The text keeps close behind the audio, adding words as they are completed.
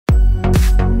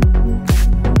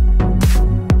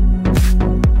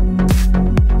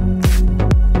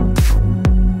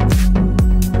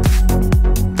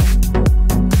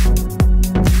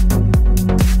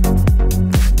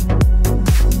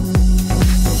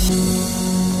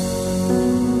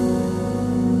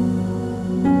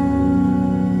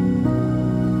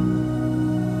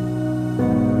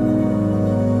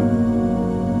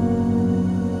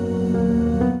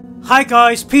Hi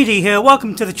guys, PD here,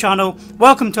 welcome to the channel,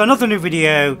 welcome to another new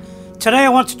video. Today I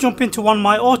want to jump into one of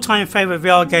my all-time favourite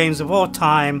VR games of all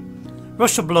time,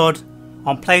 Rush of Blood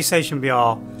on PlayStation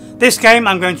VR. This game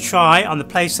I'm going to try on the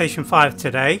PlayStation 5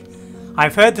 today.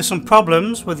 I've heard there's some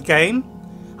problems with the game,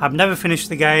 I've never finished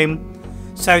the game,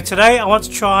 so today I want to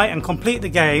try and complete the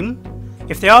game.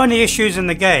 If there are any issues in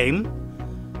the game,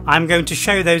 I'm going to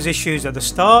show those issues at the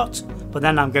start, but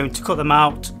then I'm going to cut them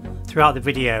out throughout the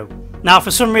video. Now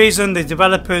for some reason the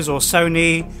developers or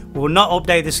Sony will not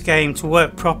update this game to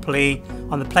work properly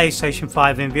on the PlayStation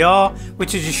 5 in VR,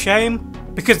 which is a shame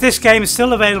because this game is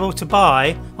still available to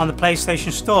buy on the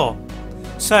PlayStation Store.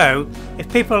 So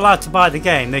if people are allowed to buy the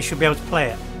game, they should be able to play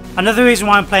it. Another reason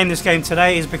why I'm playing this game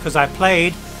today is because I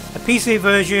played a PC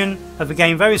version of a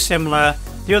game very similar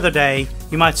the other day.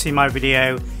 You might see my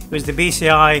video. It was the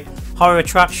BCI horror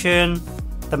attraction,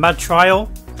 The Mad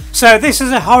Trial. So this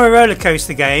is a horror roller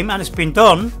coaster game and it's been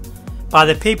done by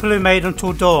the people who made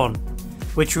Until Dawn,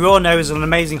 which we all know is an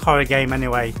amazing horror game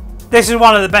anyway. This is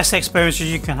one of the best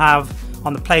experiences you can have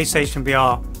on the PlayStation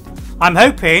VR. I'm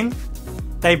hoping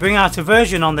they bring out a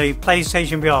version on the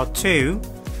PlayStation VR 2,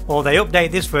 or they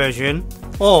update this version,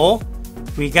 or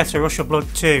we get a Rush of Blood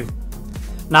 2.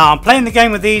 Now I'm playing the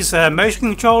game with these motion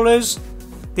controllers.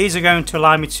 These are going to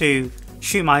allow me to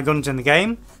shoot my guns in the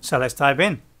game, so let's dive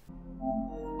in.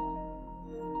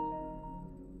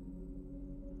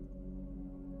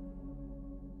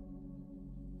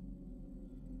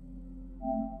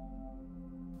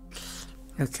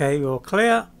 Okay, you're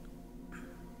clear.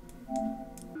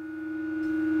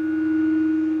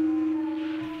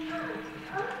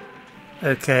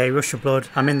 Okay, Rush of Blood.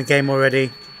 I'm in the game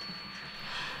already.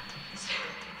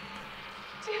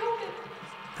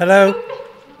 Hello.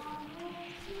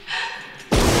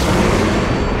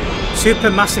 Super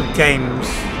massive games.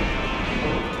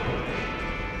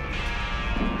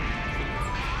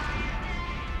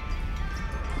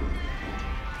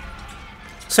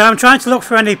 So I'm trying to look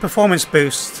for any performance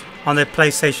boost on the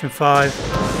PlayStation 5.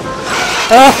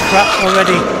 Oh crap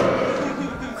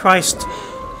already. Christ.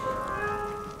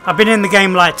 I've been in the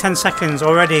game like 10 seconds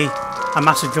already. A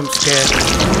massive jump scare.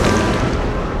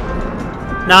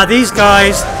 Now these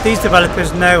guys, these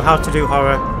developers know how to do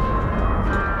horror.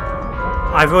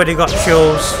 I've already got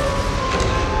chills.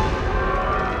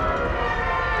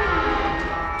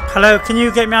 Hello, can you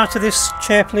get me out of this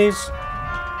chair please?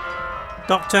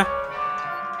 Doctor?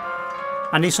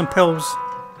 I need some pills.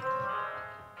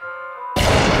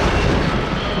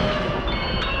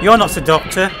 You're not the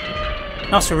doctor.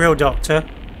 Not the real doctor.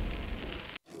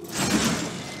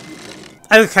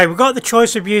 Okay, we've got the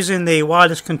choice of using the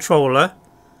wireless controller.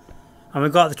 And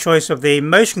we've got the choice of the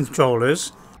motion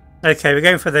controllers. Okay, we're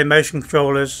going for the motion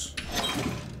controllers.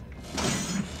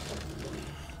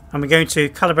 And we're going to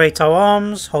calibrate our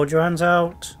arms. Hold your hands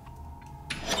out.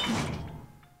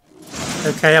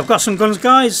 Okay, I've got some guns,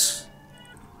 guys.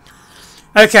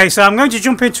 Okay, so I'm going to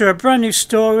jump into a brand new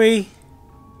story.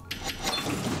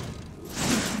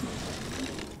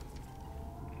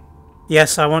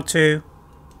 Yes, I want to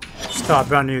start a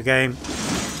brand new game.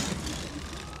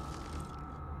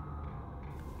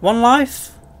 One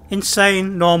life,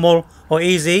 insane, normal, or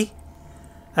easy.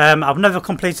 I've never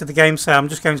completed the game, so I'm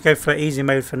just going to go for easy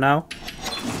mode for now.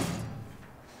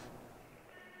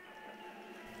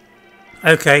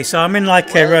 Okay, so I'm in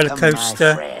like a roller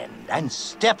coaster. And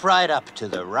step right up to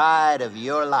the ride of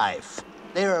your life.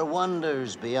 There are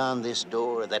wonders beyond this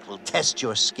door that will test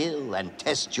your skill and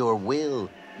test your will.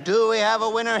 Do we have a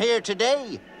winner here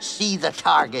today? See the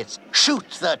targets, shoot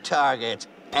the target,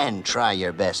 and try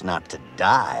your best not to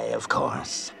die, of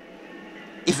course.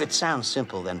 If it sounds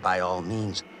simple, then by all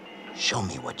means, show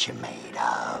me what you're made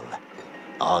of.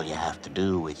 All you have to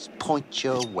do is point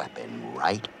your weapon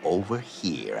right over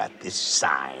here at this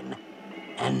sign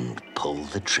and pull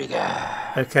the trigger.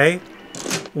 Okay.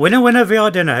 Winner, winner,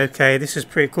 VR dinner. Okay, this is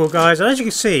pretty cool, guys. And as you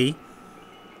can see,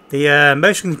 the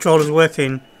motion controller is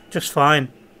working just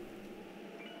fine.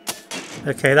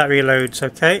 Okay, that reloads.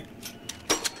 Okay.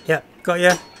 Yep, got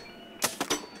ya.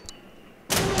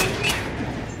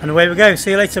 And away we go.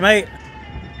 See you later, mate.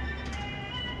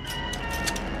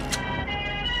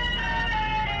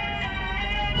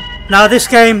 Now this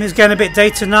game is getting a bit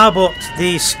dated now, but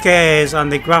the scares and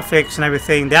the graphics and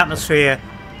everything, the atmosphere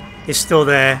is still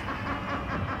there.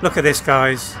 Look at this,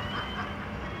 guys.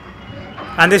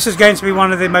 And this is going to be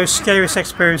one of the most scariest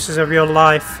experiences of your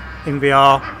life in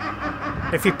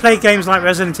VR. If you play games like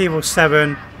Resident Evil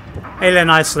 7, Alien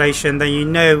Isolation, then you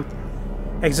know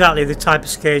exactly the type of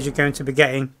scares you're going to be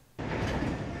getting.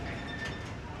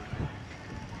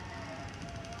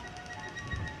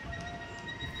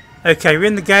 Okay, we're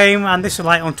in the game and this is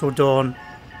Light Until Dawn.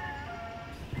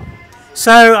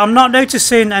 So I'm not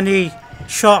noticing any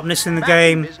sharpness in the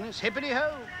game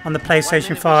on the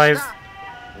PlayStation 5.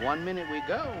 1 minute we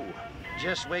go.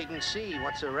 Just wait and see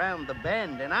what's around the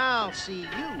bend, and I'll see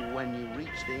you when you reach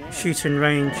the end. Shooting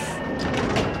range.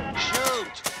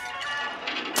 Shoot!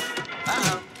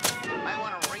 Uh-oh. Might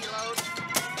want to reload.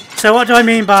 So what do I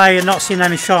mean by not seeing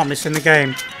any sharpness in the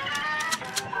game?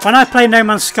 When I play No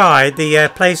Man's Sky, the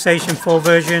PlayStation 4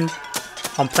 version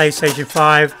on PlayStation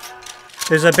 5,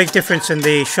 there's a big difference in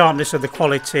the sharpness of the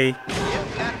quality.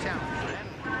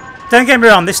 Don't get me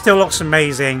wrong, this still looks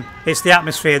amazing. It's the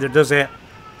atmosphere that does it.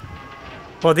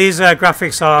 But these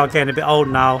graphics are getting a bit old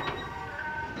now.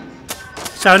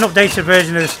 So an updated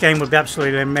version of this game would be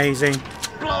absolutely amazing.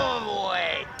 Blow them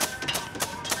away.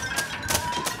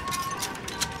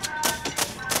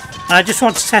 I just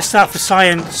want to test out for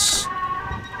science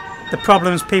the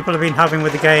problems people have been having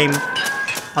with the game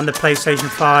on the PlayStation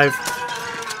 5.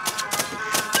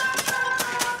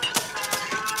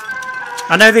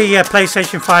 I know the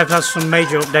PlayStation 5 has some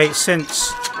major updates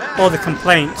since all the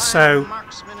complaints, so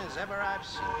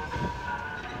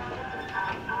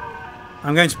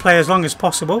I'm going to play as long as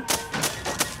possible.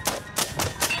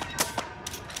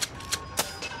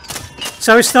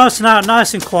 So we're starting out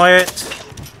nice and quiet,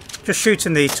 just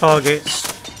shooting the targets.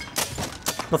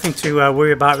 Nothing to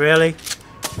worry about really.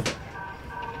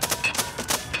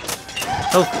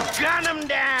 Oh, gun him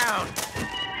down.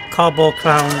 Cardboard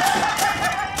clowns.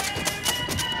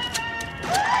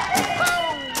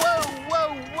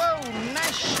 Whoa,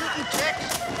 nice shooting,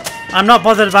 Tex. I'm not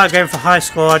bothered about going for high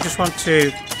score, I just want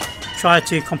to try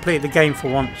to complete the game for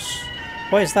once.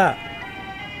 What is that?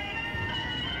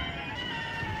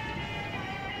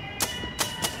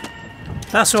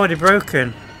 That's already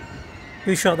broken.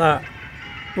 Who shot that?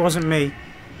 It wasn't me.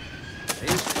 They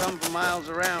used to come from miles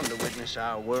around to witness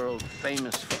our world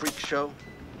famous freak show.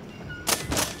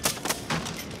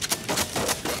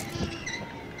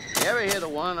 You ever hear the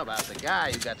one about the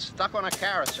guy who got stuck on a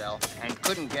carousel and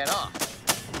couldn't get off?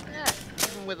 Yeah,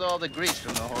 even with all the grease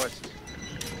from the horses.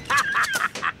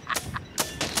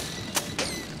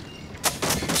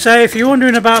 So if you're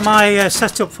wondering about my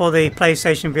setup for the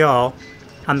PlayStation VR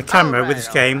and the camera with this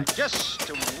game, Just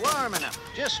warming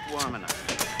up,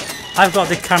 I've got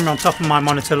the camera on top of my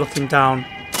monitor looking down.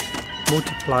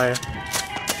 Multiplier.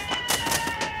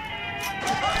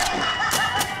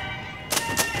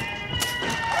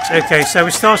 Okay, so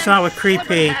we're starting out with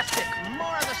creepy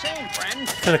more of the same, friend.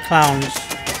 killer clowns.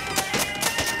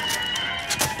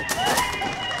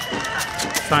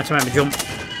 Trying to make me jump.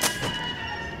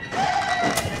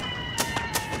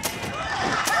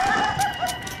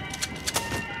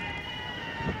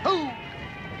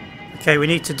 Okay, we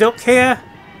need to duck here,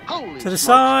 to the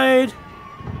side,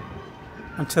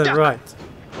 and to the right.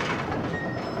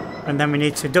 And then we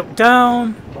need to duck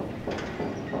down,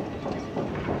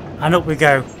 and up we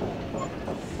go.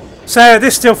 So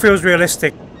this still feels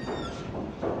realistic.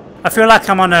 I feel like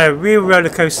I'm on a real roller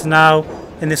coaster now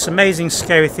in this amazing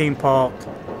scary theme park.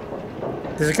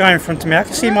 There's a guy in front of me. I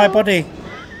can see my body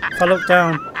if I look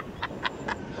down.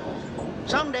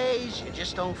 Some days you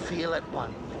just don't feel at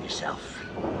one with yourself,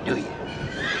 do you?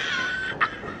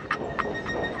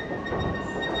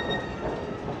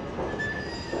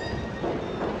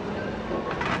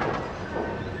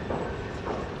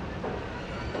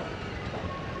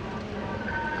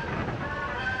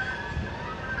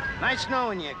 Nice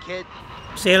knowing you, kid.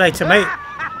 See you later, mate.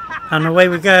 And away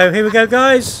we go. Here we go,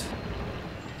 guys.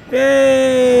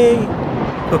 Yay!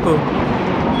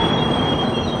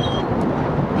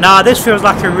 Nah, this feels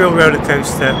like a real roller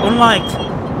coaster. Unlike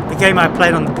the game I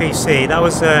played on the PC, that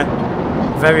was a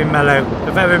very mellow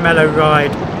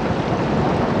ride.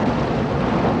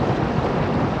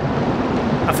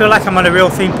 I feel like I'm on a real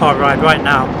theme park ride right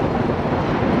now.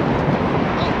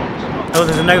 Oh,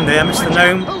 there's a gnome there. I missed the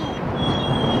gnome.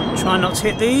 Try not to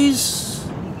hit these.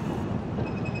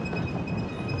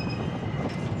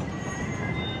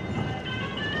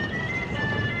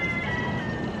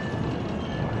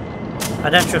 I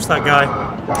don't trust that guy.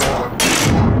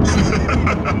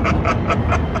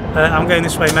 I'm going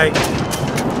this way, mate.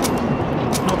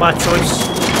 Not by choice.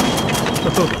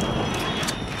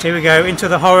 Here we go, into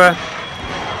the horror.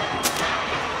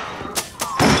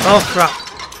 Oh crap.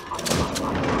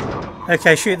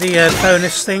 Okay, shoot the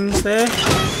bonus things there.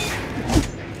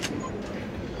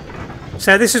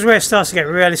 So this is where it starts to get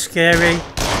really scary.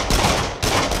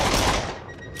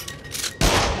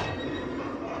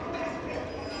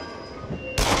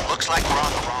 Looks like we're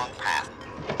on the wrong path.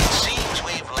 Seems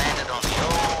we've landed on the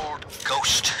old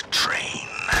ghost train.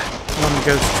 On the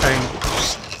ghost train.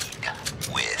 Proceed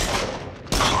with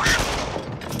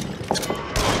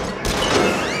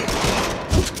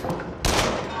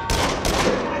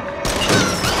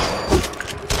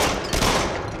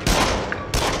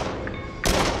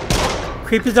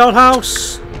Creepy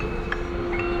dollhouse.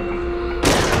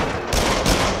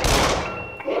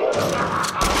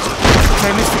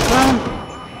 Okay, Mr. Clown.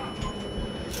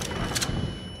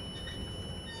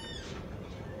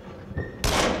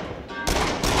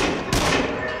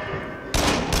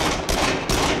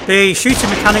 The shooting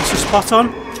mechanics are spot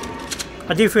on.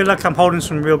 I do feel like I'm holding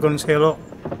some real guns here, look.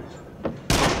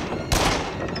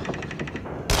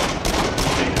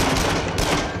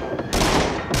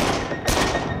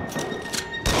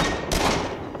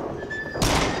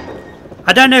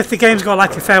 I don't know if the game's got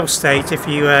like a fail state if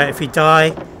you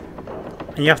die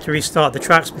and you have to restart the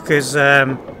tracks, because I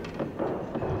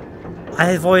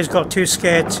have always got too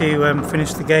scared to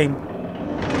finish the game.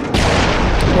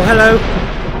 Oh, hello.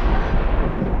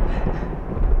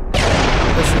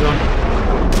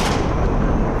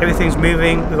 Everything's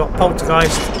moving. We've got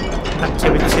poltergeist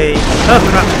activity. Oh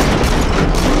crap!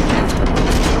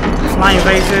 Flying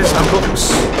lasers and books.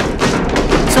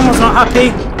 Someone's not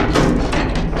happy.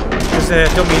 There's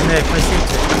a dummy in there. Can I shoot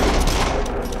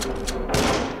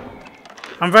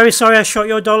it? I'm very sorry I shot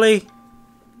your dolly.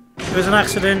 It was an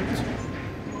accident.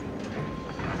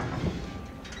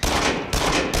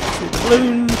 Shoot the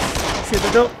balloons. Shoot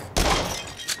the duck.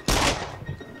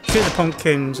 Shoot the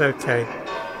pumpkins. Okay.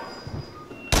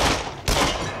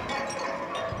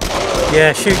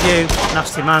 Yeah, shoot you,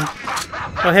 nasty man.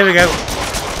 Oh, here we go.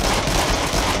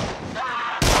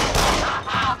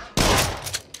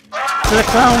 To the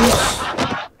clowns.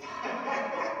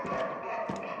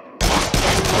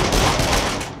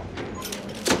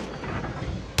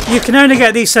 You can only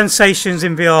get these sensations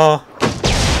in VR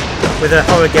with a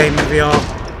horror game in VR.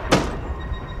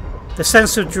 The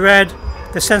sense of dread,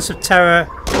 the sense of terror,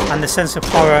 and the sense of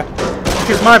horror.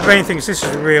 Because my brain thinks this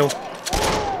is real.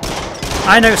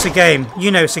 I know it's a game,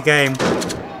 you know it's a game,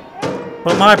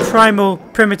 but my primal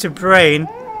primitive brain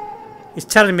is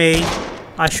telling me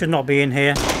I should not be in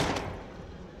here.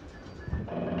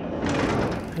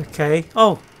 Okay,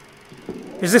 oh,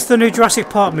 is this the new Jurassic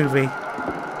Park movie?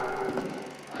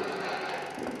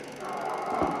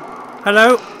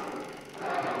 Hello?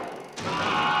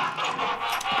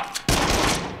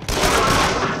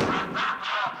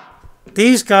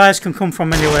 These guys can come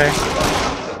from anywhere.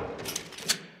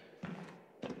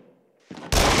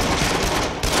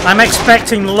 I'm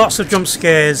expecting lots of jump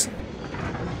scares.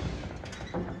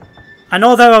 And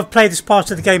although I've played this part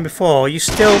of the game before, you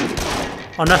still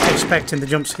are not expecting the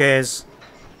jump scares.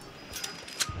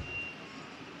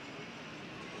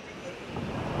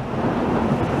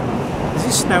 Is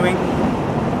it snowing?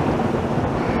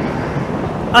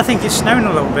 I think it's snowing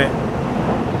a little bit.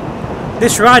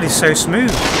 This ride is so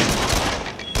smooth.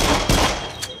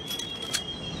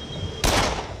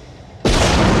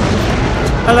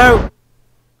 Hello.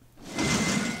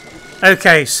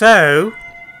 Okay, so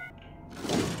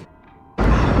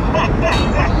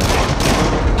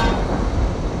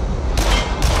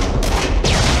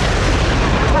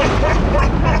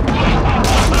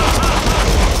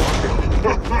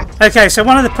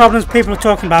one of the problems people are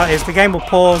talking about is the game will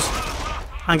pause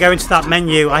and go into that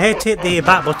menu. I hate to hit the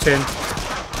back button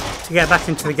to get back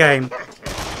into the game.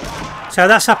 So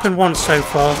that's happened once so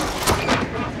far.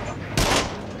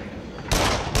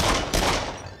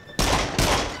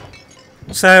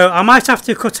 So I might have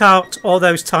to cut out all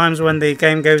those times when the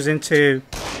game goes into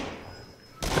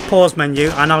the pause menu,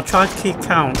 and I'll try to keep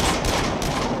count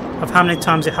of how many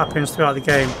times it happens throughout the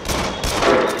game.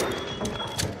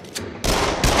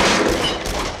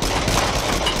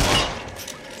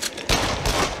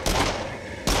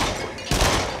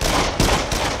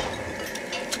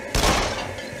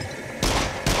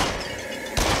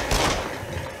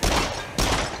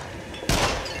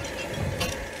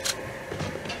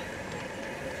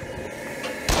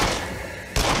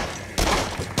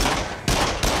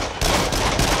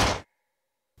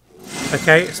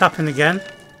 Okay, it's happened again.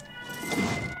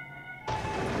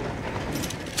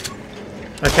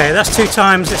 Okay, that's 2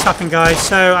 times it's happened, guys,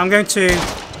 so I'm going to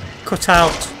cut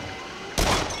out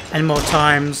any more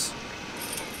times.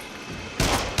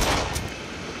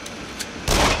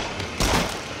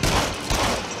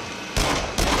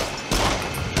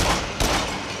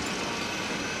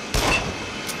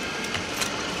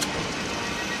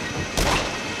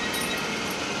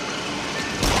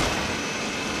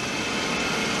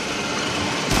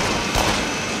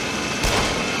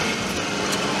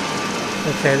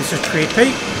 Okay, this is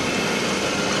creepy.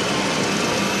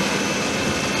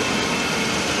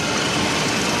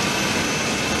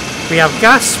 We have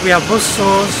gas, we have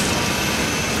buzzsaws.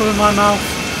 Cover my mouth.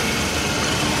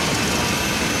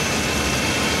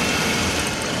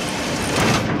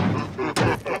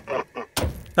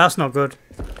 That's not good.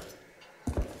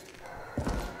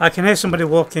 I can hear somebody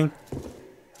walking.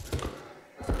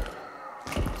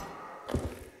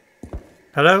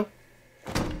 Hello?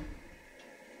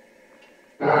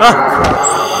 Oh!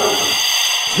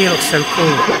 He looks so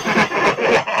cool.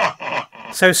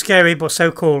 So scary, but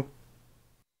so cool.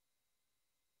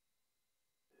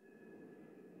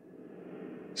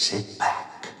 Sit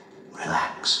back,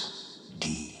 relax,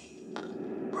 deep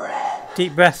breath.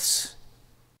 Deep breaths.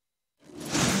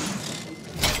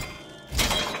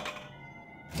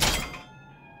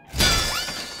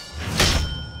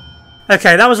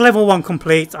 Okay, that was level 1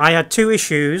 complete. I had 2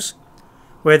 issues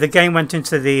where the game went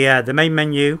into the main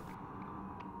menu.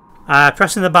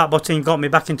 Pressing the back button got me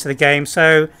back into the game,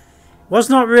 so it was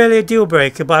not really a deal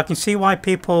breaker, but I can see why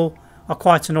people are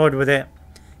quite annoyed with it.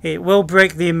 It will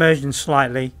break the immersion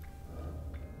slightly.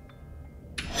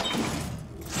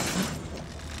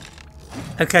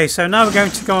 Okay, so now we're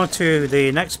going to go on to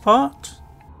the next part.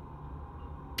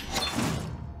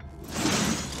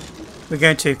 We're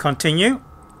going to continue.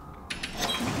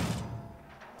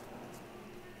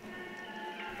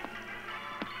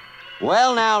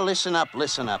 Well, now, listen up,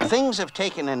 listen up. Things have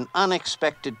taken an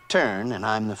unexpected turn, and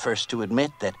I'm the first to admit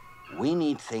that we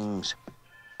need things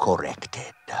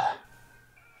corrected.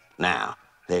 Now,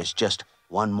 there's just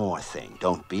one more thing.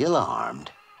 Don't be alarmed.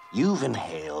 You've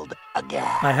inhaled a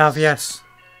gas. I have, yes.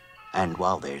 And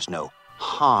while there's no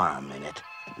harm in it,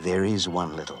 there is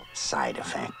one little side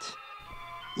effect.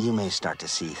 You may start to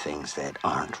see things that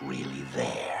aren't really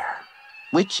there.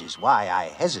 Which is why I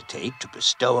hesitate to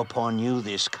bestow upon you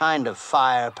this kind of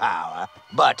firepower,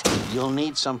 but you'll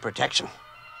need some protection.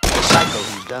 The psycho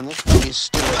who's done this is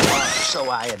still at large, so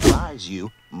I advise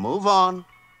you, move on,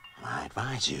 and I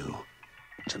advise you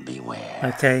to beware.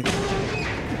 Okay.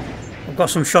 I've got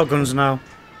some shotguns now.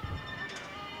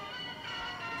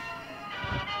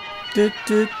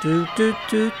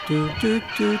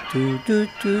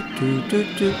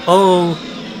 Oh,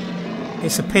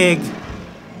 it's a pig.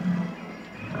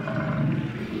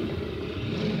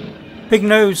 Big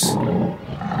nose.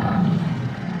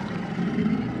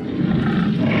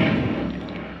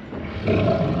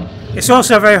 It's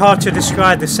also very hard to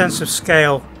describe the sense of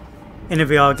scale in a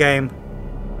VR game.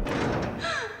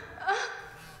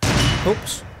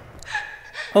 Oops.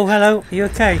 Oh, hello. Are you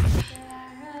okay?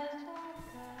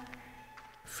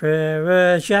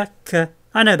 Frère Jacques.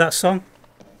 I know that song.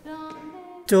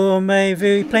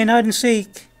 Dormez-vous, playing hide and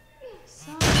seek.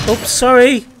 Oops,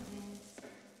 sorry.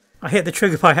 I hit the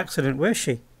trigger by accident. Where's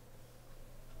she?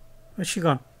 Where's she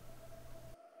gone?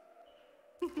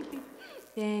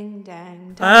 Ding,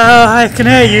 dang, dang. Oh, I can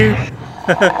hear you.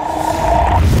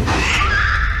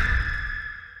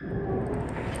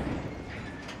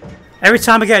 Every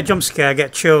time I get a jump scare, I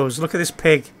get chills. Look at this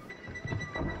pig.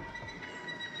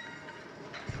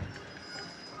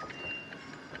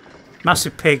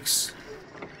 Massive pigs.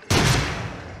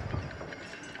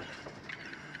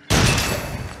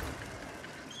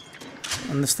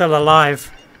 And they're still alive.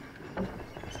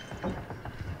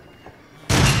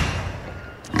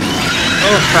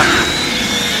 Oh crap.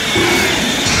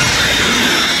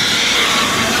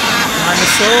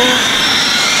 Dinosaur.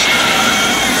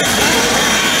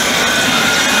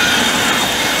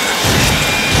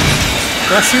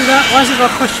 Do I shoot that? Why has it got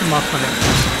a question mark on it?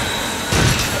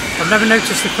 I've never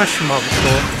noticed the question mark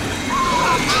before.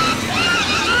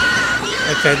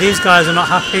 Okay, these guys are not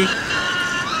happy.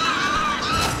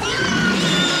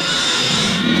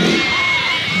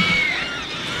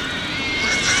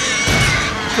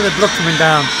 Look at the blood coming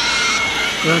down.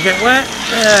 You want to get wet?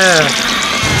 Yeah.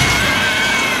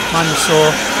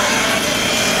 Dinosaur.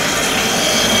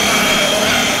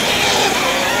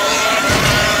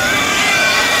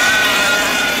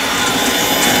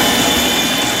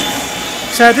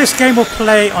 So this game will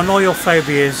play on all your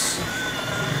phobias.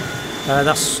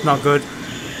 That's not good.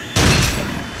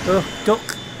 Oh,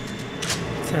 duck.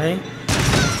 Okay.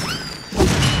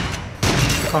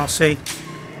 Can't see.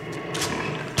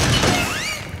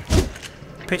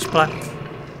 Pitch black.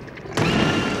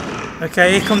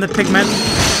 Okay, here come the pigmen.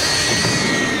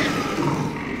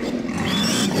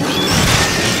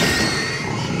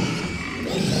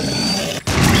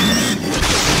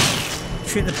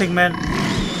 Shoot the pigmen.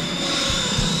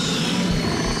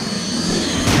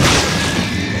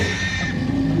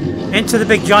 Into the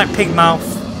big giant pig mouth.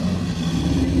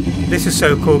 This is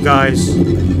so cool, guys.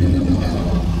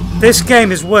 This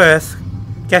game is worth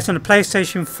getting a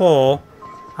PlayStation 4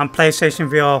 and PlayStation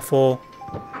VR 4.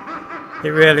 It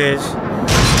really is.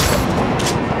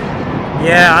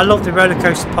 Yeah, I love the roller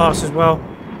coaster parts as well.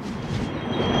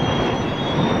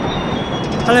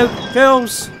 Hello,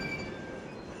 girls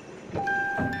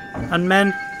and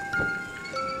men.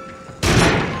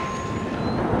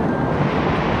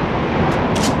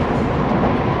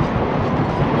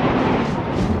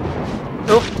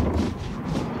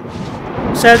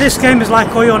 So this game is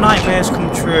like all your nightmares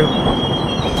come true.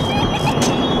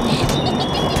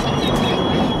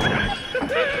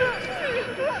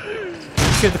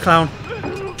 Shoot the clown.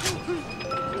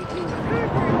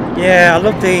 Yeah, I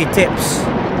love the dips.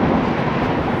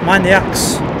 Mind the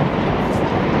axe.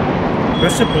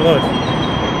 Rush of blood.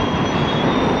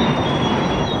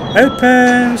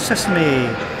 Open sesame.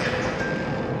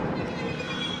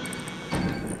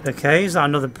 Okay, is that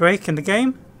another break in the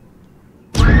game?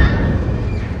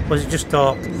 Or is it just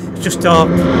dark? It's just dark.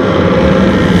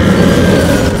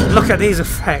 Look at these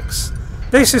effects.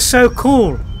 This is so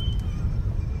cool.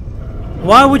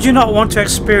 Why would you not want to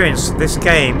experience this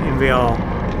game in VR?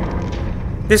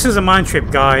 This is a mind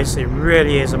trip, guys. It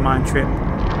really is a mind trip.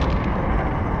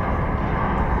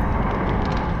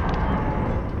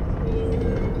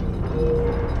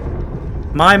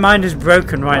 My mind is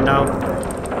broken right now.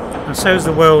 And so is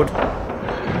the world.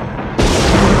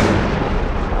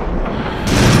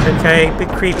 Okay, big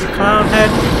creepy clown head.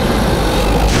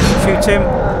 Shoot him.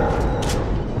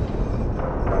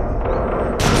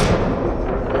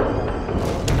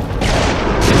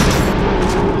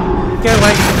 Go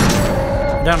away.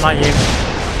 I don't like you.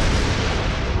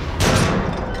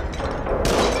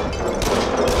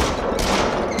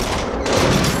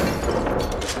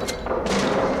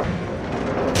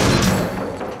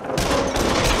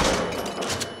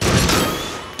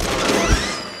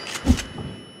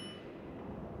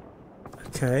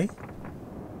 Okay.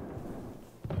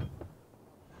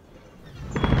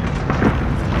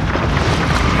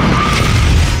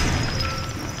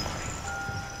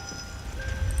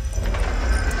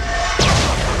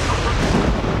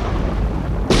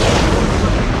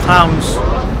 Clowns.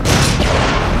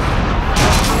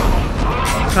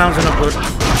 Clowns are not good.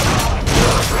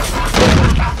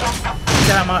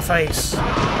 Get out of my face.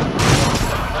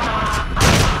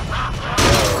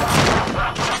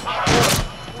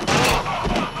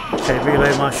 Okay,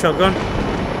 reload my shotgun.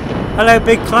 Hello,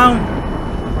 big clown.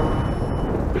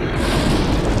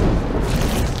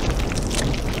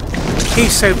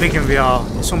 He's so big in VR.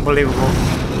 It's unbelievable.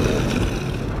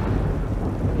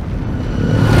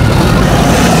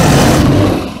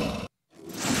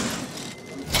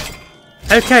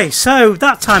 Okay, so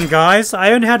that time, guys,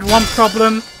 I only had one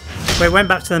problem. We went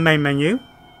back to the main menu.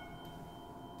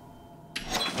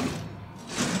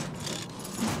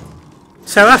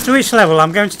 So after each level,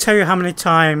 I'm going to tell you how many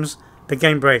times the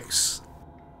game breaks.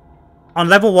 On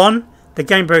level 1, the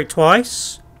game broke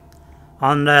twice.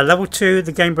 On level 2,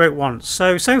 the game broke once.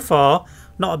 So far,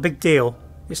 not a big deal.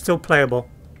 It's still playable.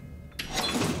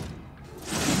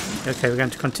 Okay, we're going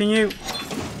to continue.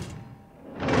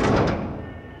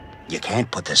 You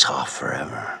can't put this off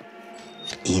forever.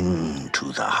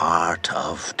 Into the heart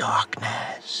of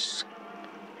darkness.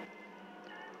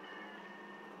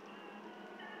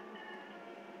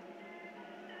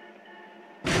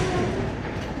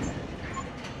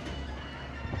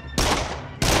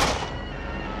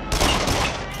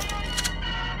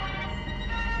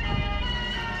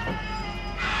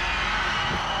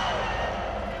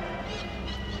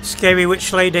 Scary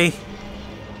witch lady.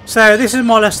 So this is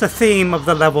more or less the theme of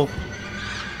the level,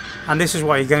 and this is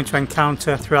what you're going to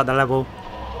encounter throughout the level.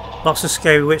 Lots of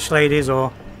scary witch ladies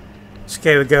or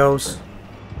scary girls.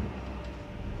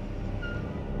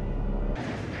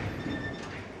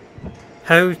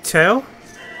 Hotel.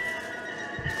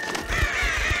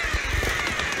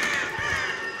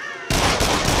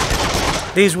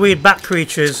 These weird bat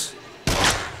creatures.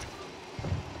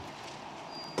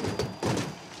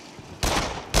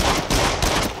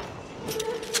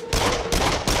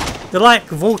 They're like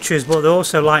vultures, but they're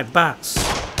also like bats.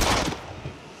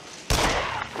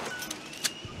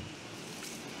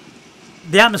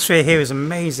 The atmosphere here is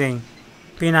amazing.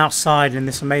 Being outside in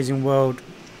this amazing world.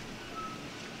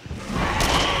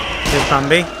 Here's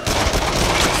Bambi.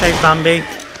 Save Bambi.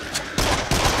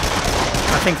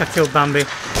 I think I killed Bambi.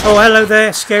 Oh, hello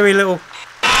there, scary little...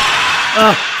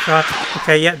 Oh, crap.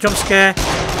 Okay, yeah, jump scare.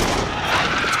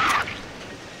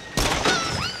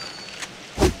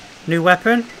 New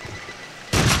weapon.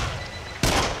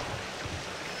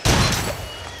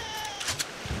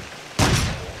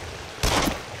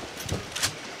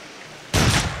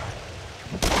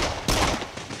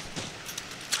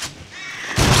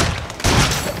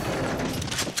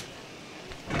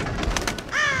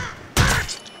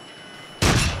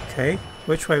 Okay,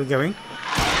 which way are we going?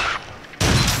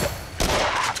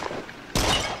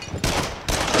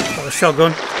 Got a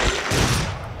shotgun.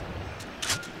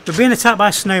 We're being attacked by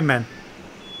snowmen.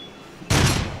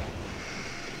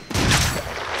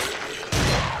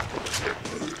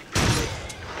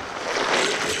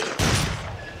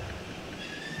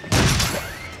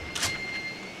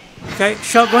 Okay,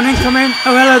 shotgun incoming.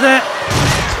 Oh, hello there.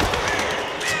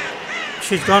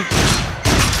 She's gone.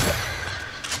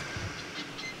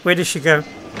 Where did she go?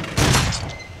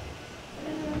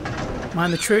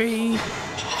 Mind the tree.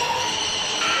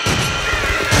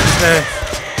 There.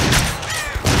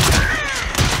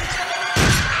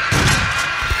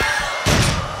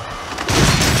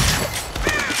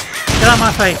 Get out of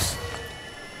my face.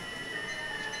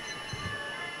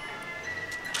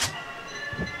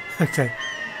 Okay.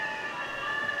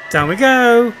 Down we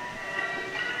go.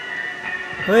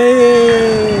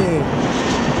 Whee!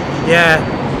 Yeah,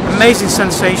 amazing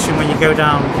sensation when you go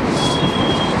down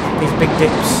these big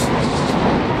dips.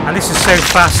 And this is so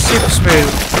fast, super smooth.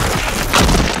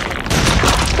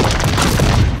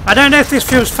 I don't know if this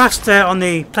feels faster on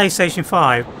the PlayStation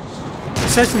 5. It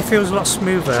certainly feels a lot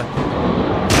smoother.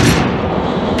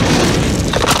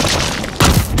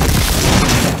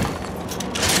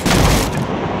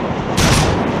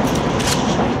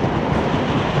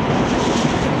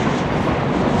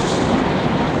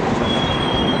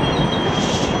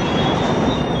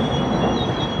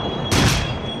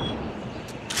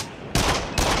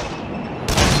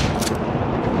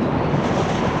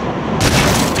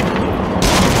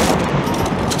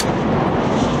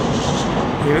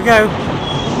 Here we go.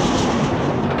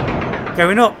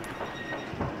 Going up.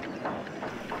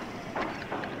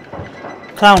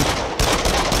 Clown.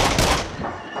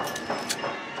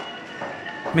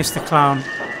 Missed the clown.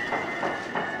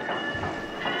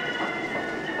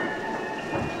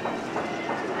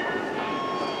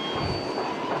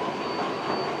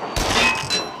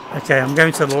 Okay, I'm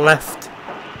going to the left.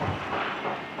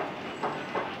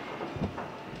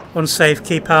 Unsafe,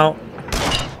 keep out.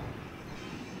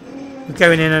 We're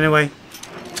going in anyway.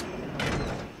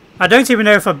 I don't even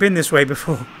know if I've been this way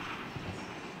before.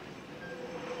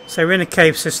 So we're in a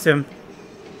cave system.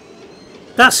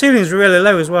 That ceiling's really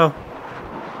low as well.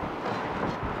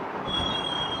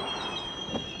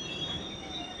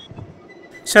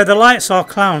 So the lights are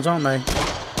clowns, aren't they?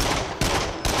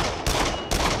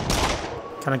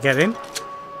 Can I get in?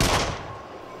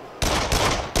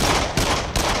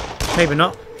 Maybe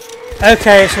not.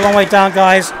 Okay, it's a long way down,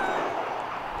 guys.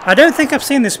 I don't think I've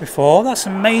seen this before. That's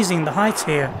amazing, the height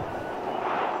here.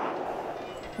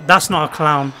 That's not a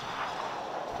clown.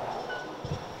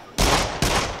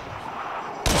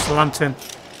 Just a lantern.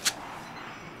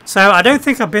 So I don't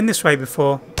think I've been this way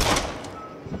before.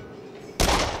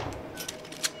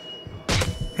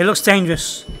 It looks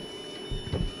dangerous.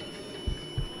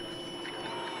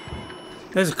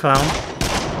 There's a clown.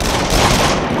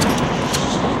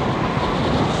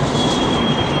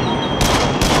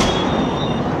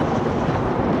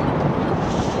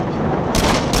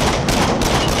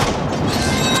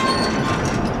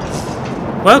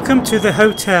 Welcome to the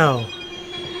hotel.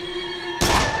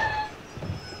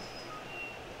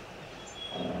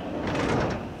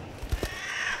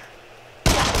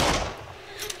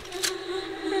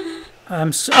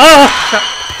 I'm so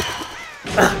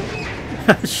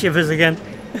shivers again.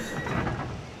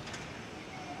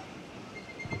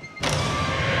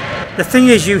 The thing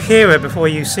is, you hear her before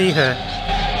you see her.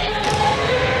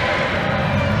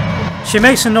 She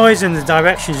makes a noise in the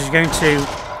direction she's going to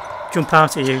jump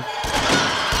out at you.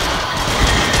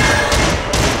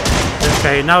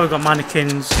 Okay, now we've got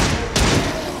mannequins.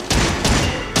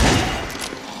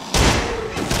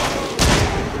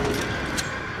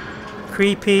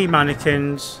 Creepy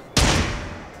mannequins.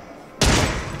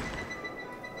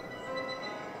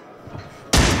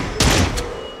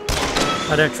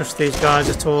 I don't trust these guys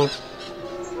at all.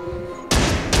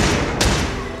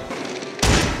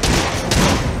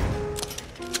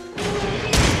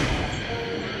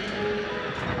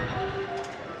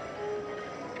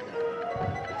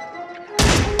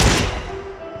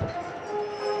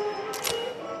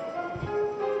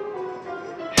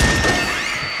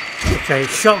 Okay,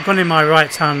 shotgun in my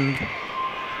right hand.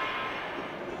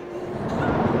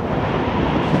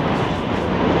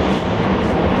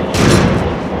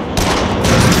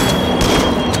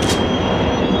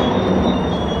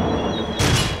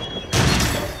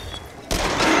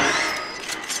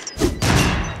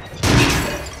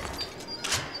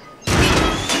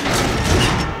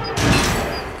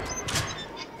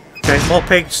 Okay, more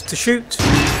pigs to shoot.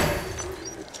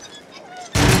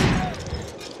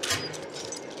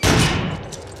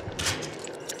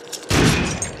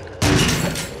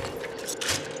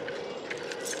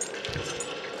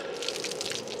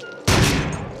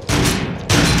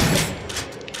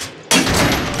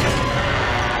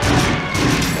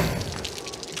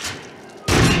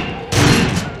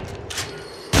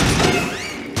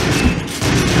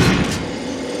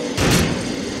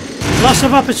 Lots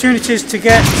of opportunities to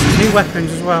get new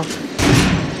weapons as well.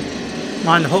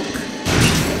 Mind the hook.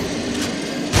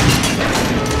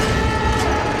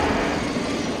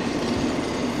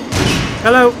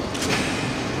 Hello.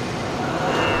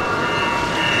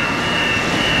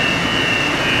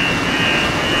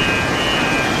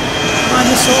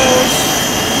 Dinosaurs.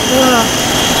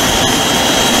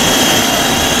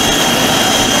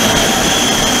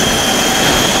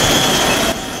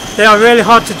 They are really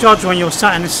hard to dodge when you're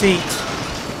sat in a seat.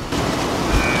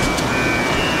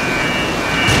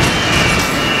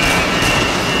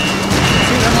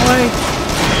 Shoot them away.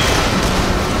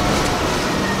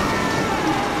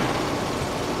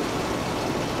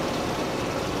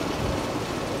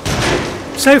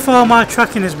 So far my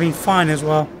tracking has been fine as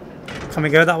well. Can we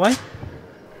go that way?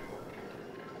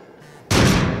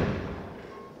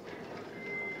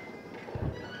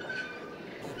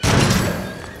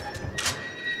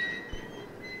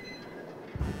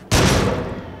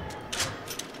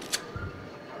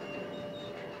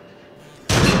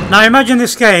 Now imagine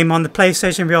this game on the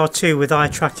PlayStation VR 2 with eye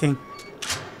tracking.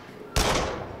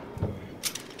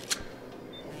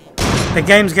 The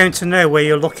game's going to know where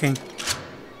you're looking.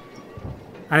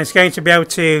 And it's going to be able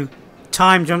to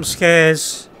time jump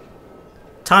scares,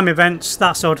 time events,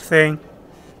 that sort of thing.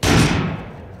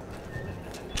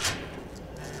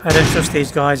 I don't trust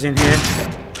these guys in here.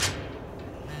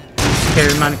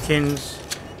 Scary mannequins.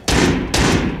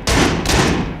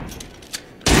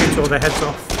 Shoot all their heads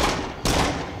off.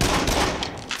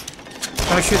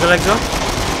 Can we shoot the legs off?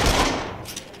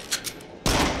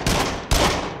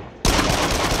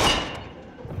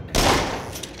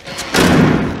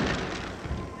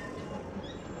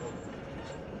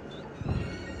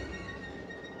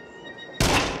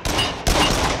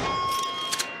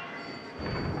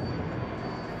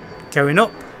 Going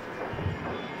up.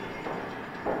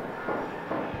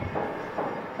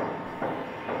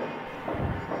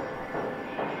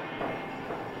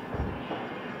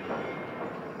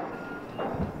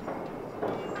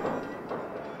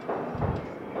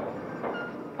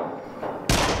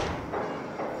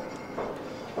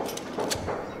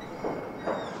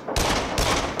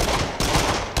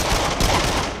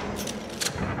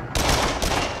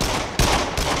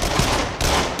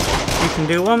 You can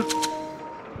do one.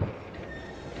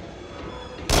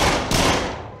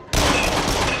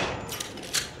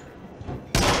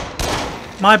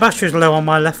 My battery's low on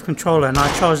my left controller and I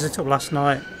charged it up last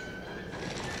night.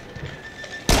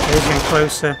 It's getting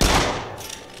closer.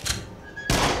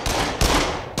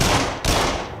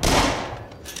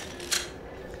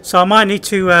 So I might need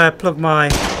to plug my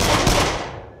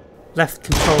left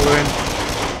controller in.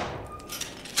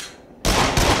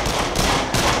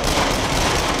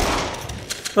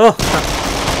 Oh!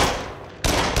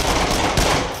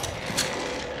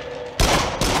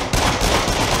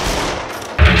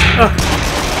 Oh!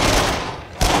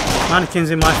 Mannequins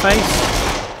in my face.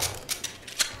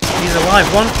 He's a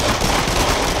live one.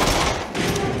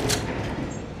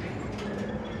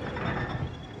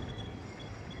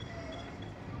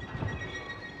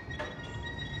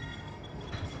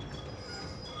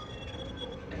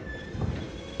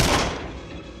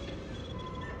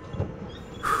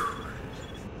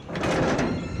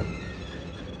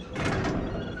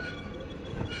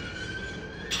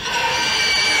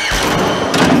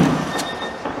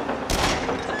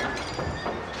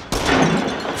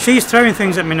 She's throwing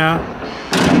things at me now.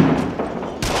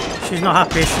 She's not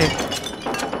happy, is she?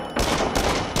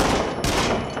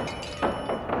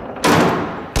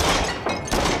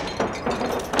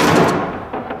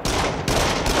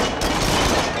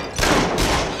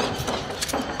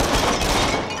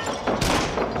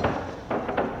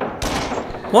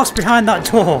 What's behind that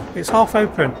door? It's half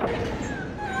open.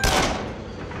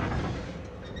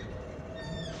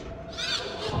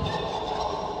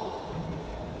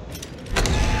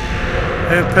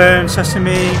 Open,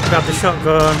 sesame, grab the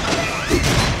shotgun.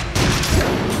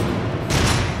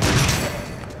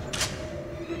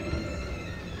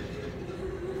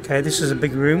 Okay, this is a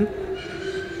big room.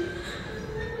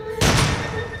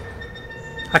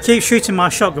 I keep shooting my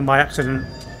shotgun by accident.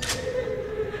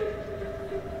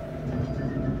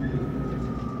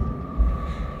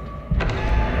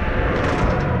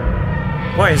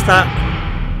 What is that?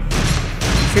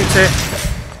 Shoot it.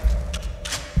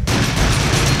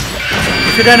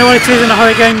 If you don't know what it is in a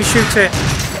horror game, you shoot it.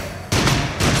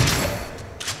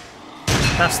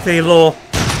 That's the law.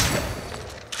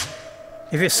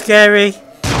 If it's scary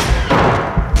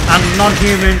and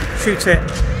non-human, shoot it.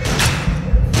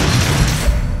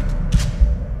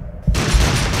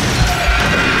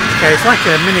 Okay, it's like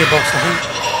a mini boss, I think.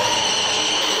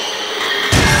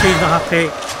 She's not happy.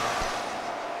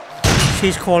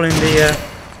 She's calling the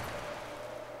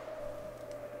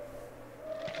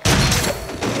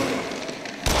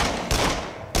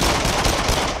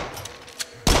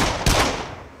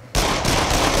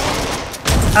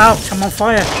Ouch, I'm on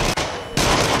fire.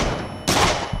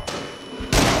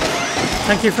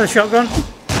 Thank you for the shotgun.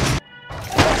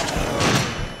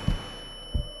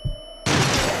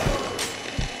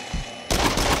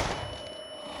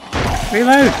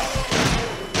 Reload.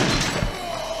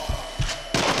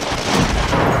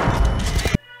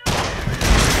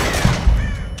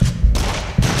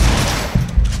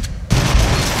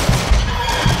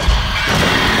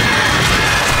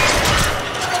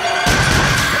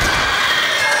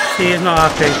 He is not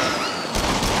happy.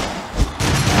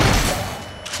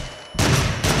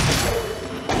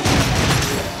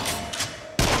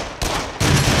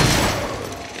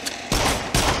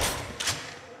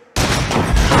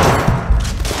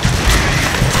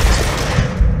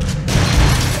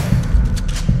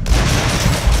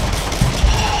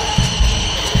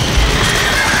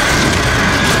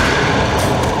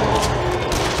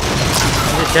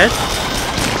 Is it dead?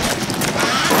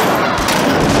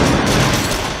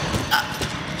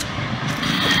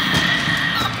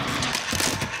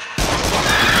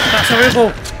 That's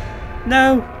horrible.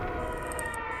 No.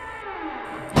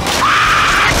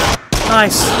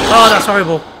 Nice. Oh, that's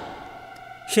horrible.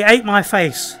 She ate my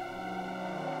face.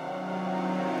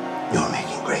 You're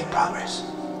making great progress.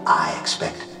 I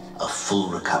expect a full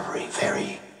recovery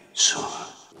very soon.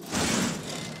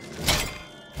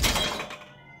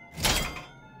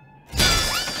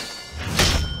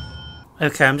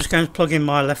 Okay, I'm just going to plug in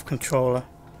my left controller.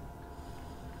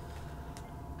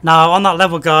 Now, on that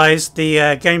level, guys,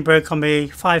 the game broke on me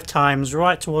 5 times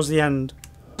right towards the end.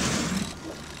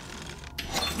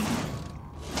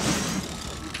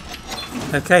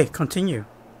 Okay, continue.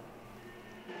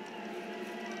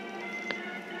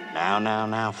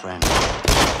 Now, friend.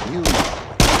 You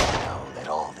know that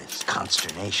all this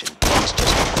consternation is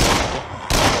just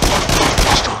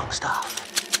strong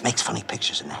stuff. Makes funny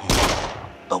pictures in the head.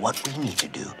 But what we need to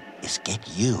do is get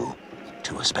you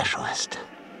to a specialist.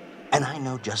 And I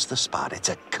know just the spot. It's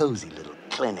a cozy little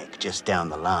clinic just down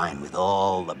the line with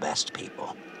all the best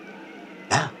people.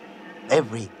 Now,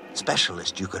 every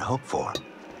specialist you could hope for.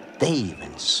 They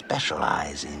even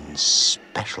specialize in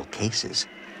special cases,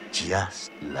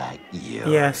 just like yours.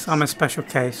 Yes, I'm a special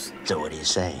case. So what do you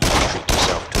say? Treat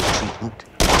yourself to a treatment?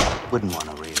 Wouldn't want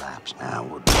to relapse now,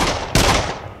 would you?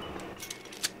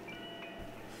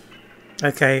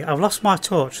 Okay, I've lost my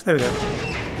torch. There we go.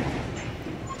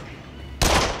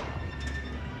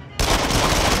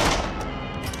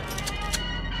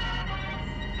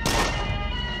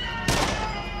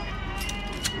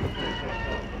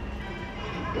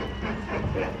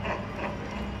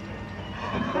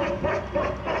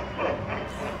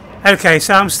 Okay,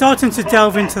 so I'm starting to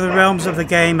delve into the realms of the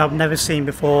game I've never seen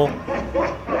before.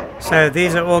 So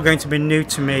these are all going to be new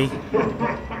to me.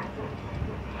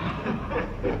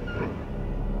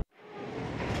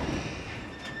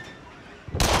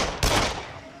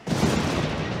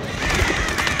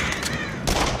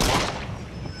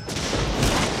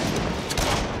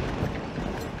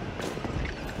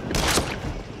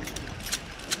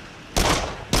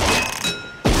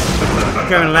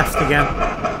 Going left again.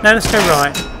 No, let's go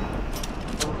right.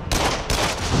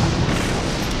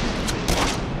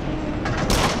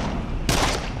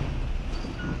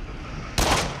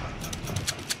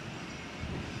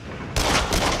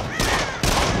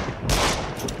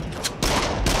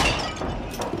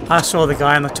 I saw the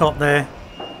guy on the top there.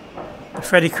 The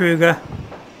Freddy Krueger.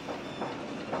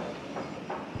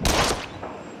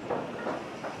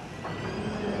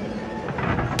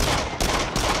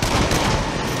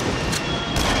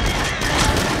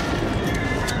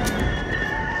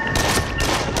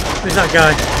 Who's that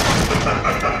guy?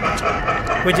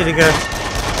 Where did he go?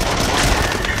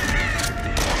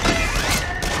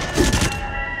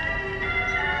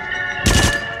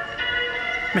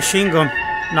 Machine gun.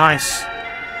 Nice.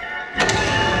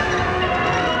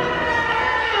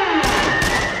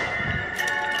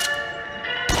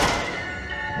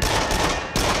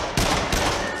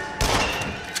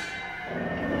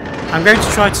 I'm going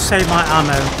to try to save my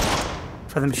ammo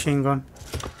for the machine gun.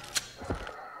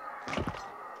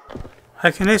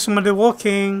 I can hear somebody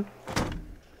walking.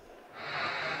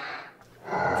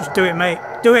 Just do it, mate.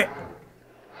 Do it!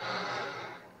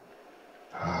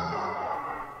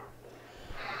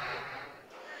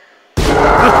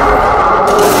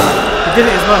 I did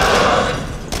it as well.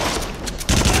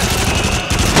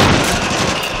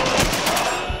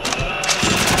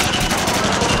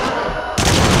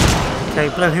 Okay,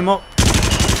 blow him up.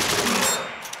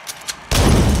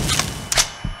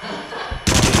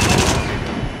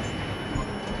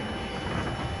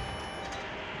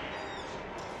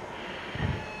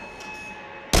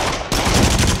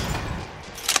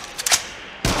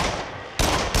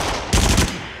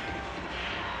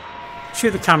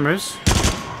 Shoot the cameras.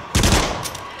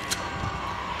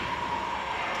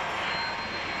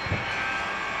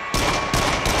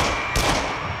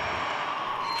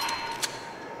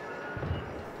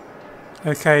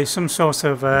 Okay, some sort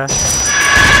of look at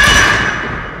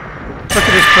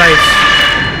this place.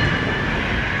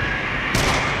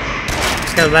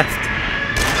 Let's go left.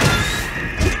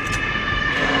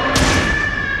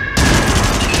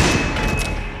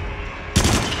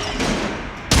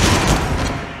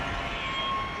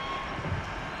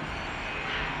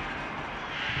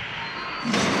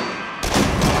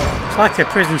 It's like a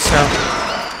prison cell.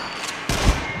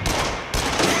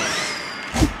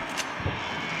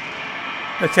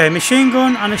 Okay, machine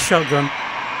gun and a shotgun.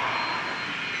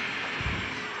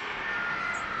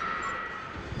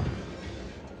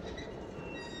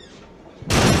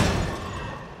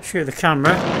 Shoot the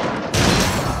camera.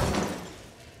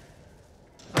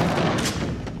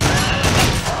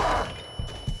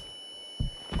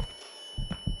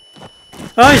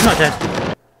 Oh, he's not dead.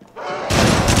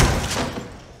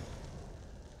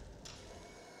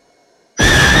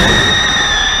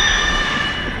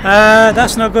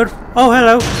 That's not good. Oh,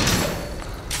 hello.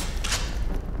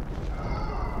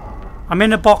 I'm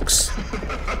in a box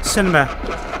cinema.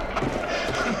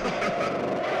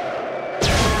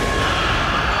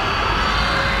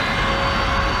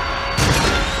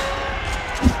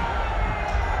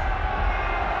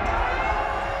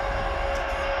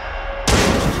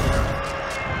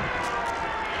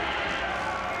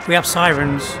 We have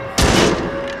sirens.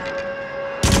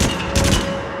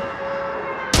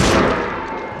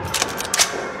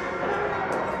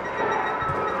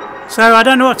 So I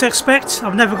don't know what to expect.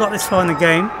 I've never got this far in the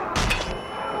game.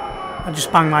 I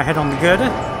just banged my head on the girder.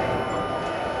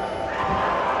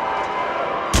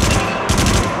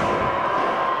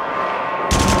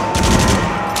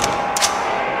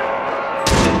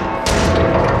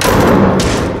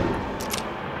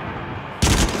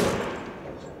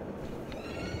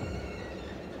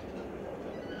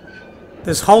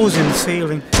 There's holes in the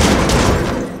ceiling.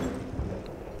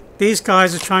 These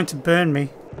guys are trying to burn me.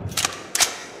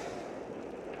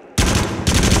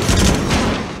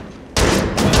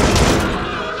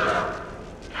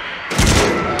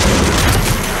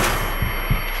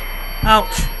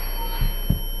 Ouch!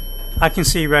 I can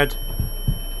see red.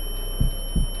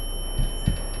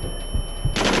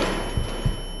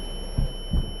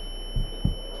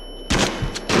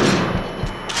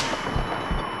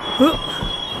 Ooh.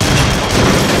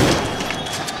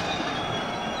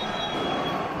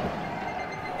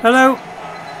 Hello?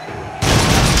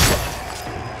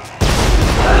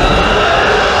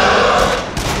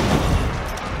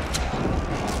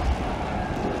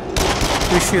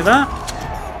 We shoot that?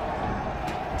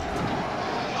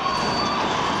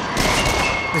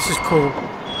 This is cool.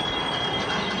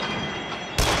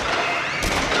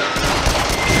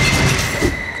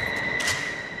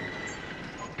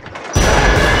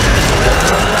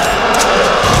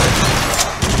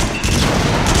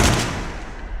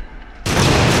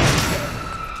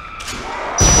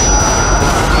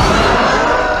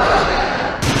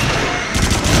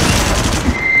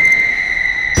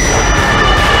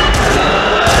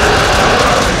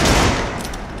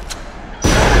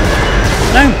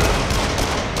 No!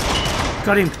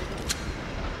 Got him.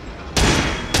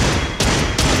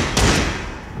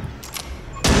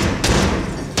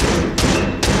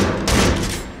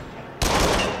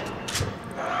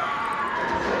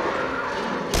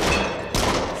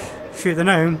 Shoot the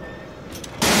gnome.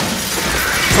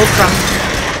 Oh crap.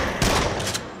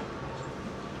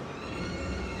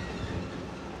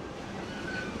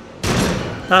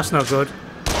 That's not good.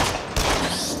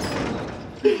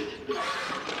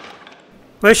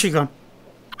 Where's she gone?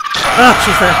 Ah,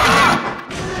 she's there.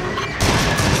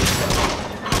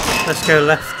 Let's go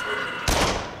left.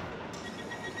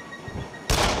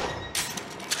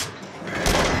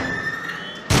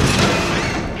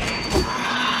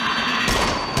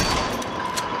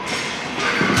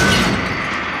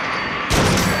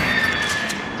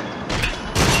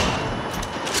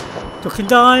 Duck and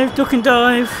dive, duck and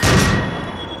dive.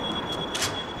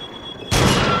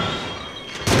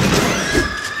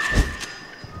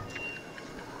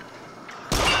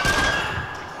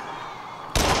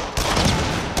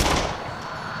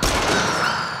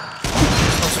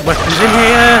 Weapons in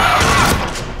here.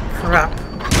 Crap.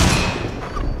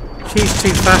 She's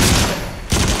too fast.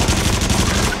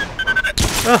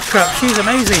 Oh crap, she's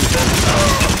amazing.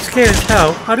 Scary as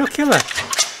hell. How do I kill her?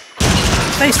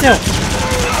 Stay still.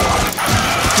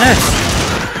 Nurse.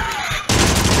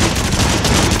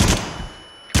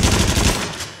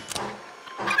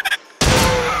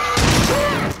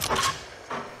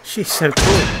 She's so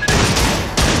cool.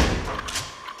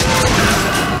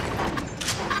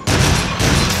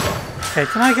 Okay,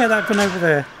 can I get that gun over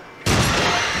there?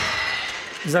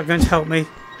 Is that going to help me?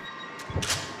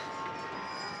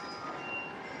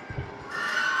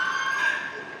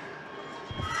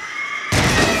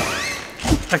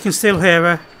 I can still hear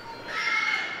her.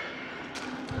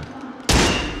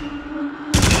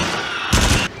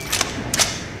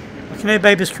 I can hear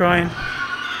babies crying.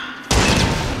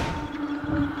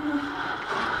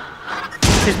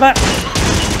 She's back.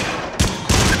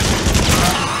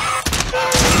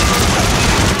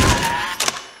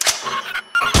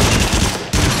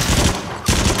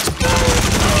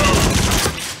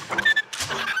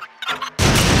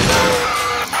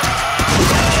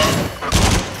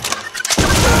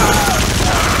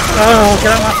 Oh,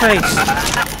 get out of my face.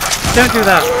 Don't do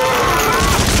that.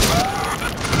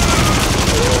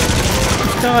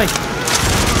 Just die.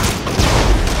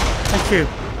 Thank you.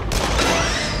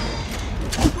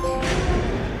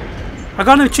 I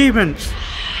got an achievement.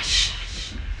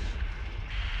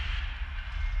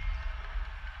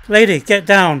 Lady, get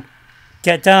down.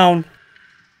 Get down.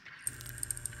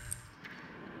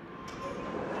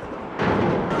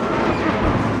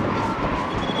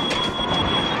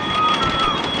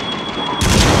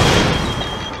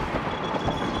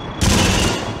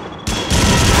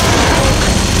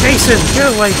 Jason,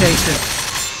 go away, Jason.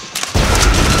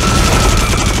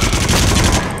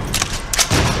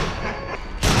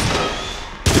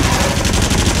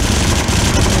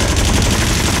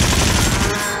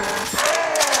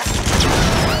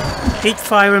 Heat,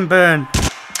 fire and burn.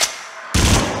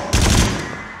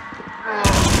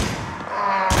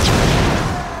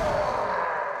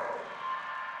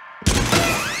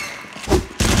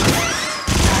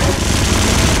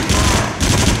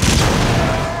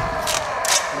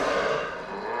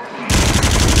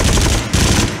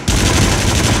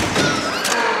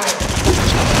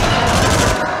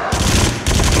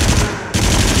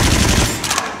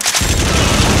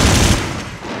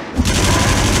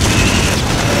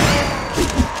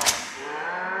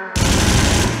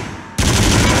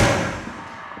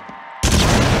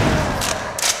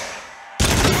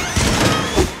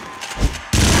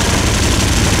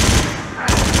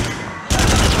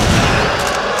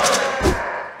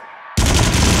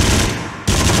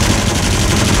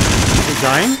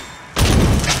 Dying?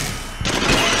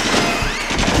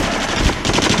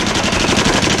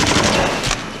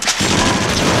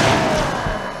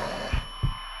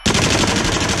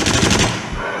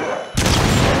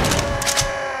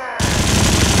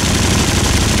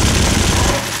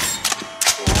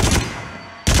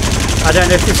 I don't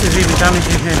know if this is even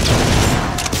damaging him.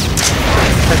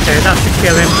 Okay, that should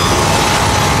kill him.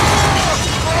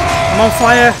 I'm on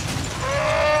fire.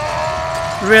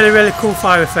 Really, really cool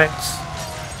fire effects.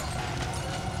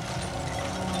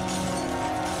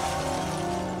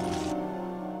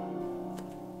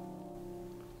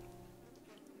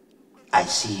 I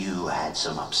see you had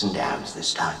some ups and downs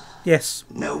this time. Yes.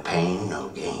 No pain, no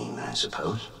gain, I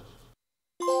suppose.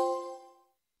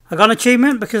 I got an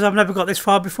achievement because I've never got this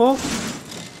far before.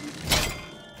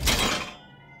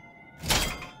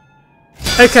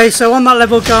 Okay, so on that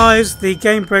level, guys, the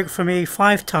game broke for me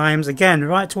 5 times, again,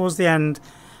 right towards the end.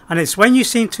 And it's when you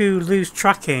seem to lose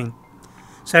tracking.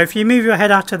 So if you move your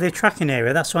head out of the tracking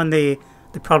area, that's when the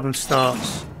problem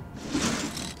starts.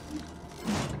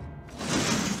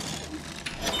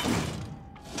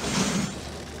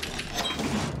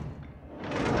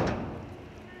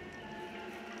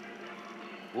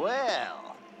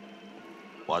 Well,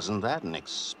 wasn't that an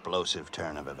explosive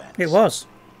turn of events? It was.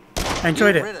 I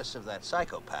enjoyed You rid it. us of that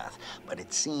psychopath, but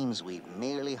it seems we've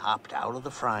merely hopped out of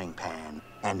the frying pan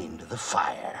and into the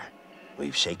fire.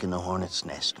 We've shaken the hornet's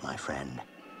nest, my friend.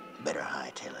 Better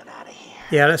hightail it out of here.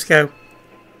 Yeah, let's go.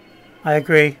 I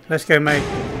agree. Let's go, mate.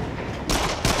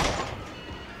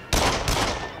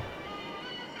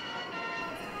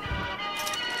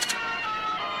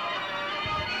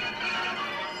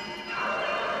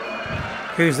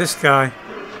 Who's this guy?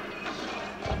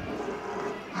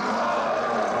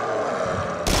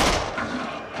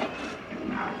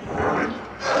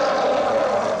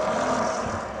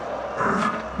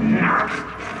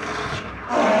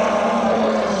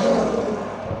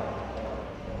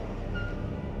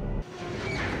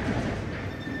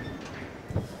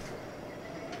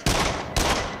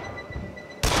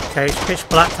 Okay, it's pitch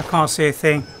black, I can't see a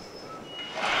thing.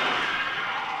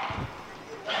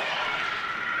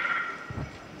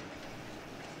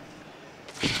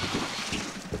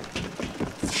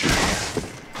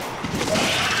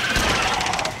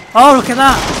 Oh, look at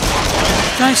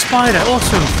that! Giant spider,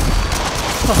 awesome!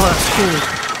 Oh, that's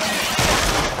cool.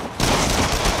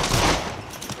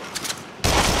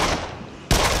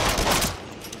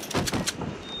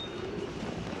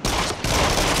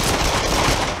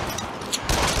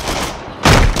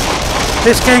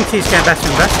 This game keeps getting better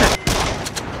and better.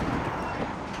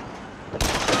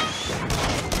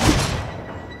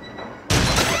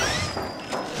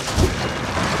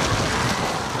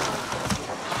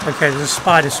 Okay, there's a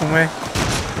spider somewhere.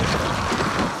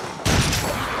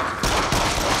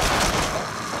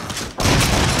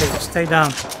 Okay, stay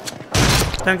down.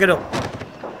 Don't get up.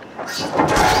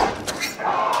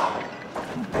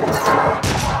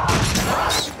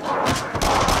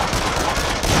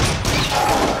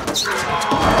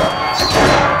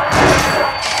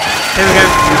 Here we go.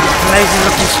 Amazing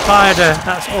looking spider.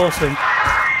 That's awesome.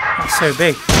 That's so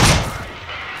big.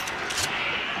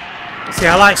 See,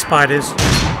 I like spiders.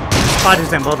 Spiders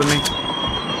don't bother me.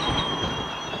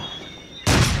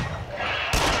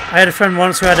 I had a friend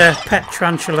once who had a pet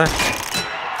tarantula.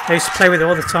 I used to play with it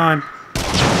all the time.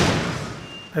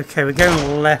 Okay, we're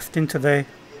going left into the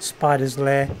spider's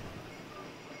lair.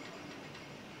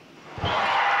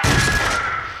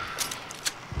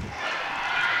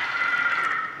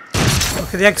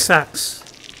 Look at the egg sacs.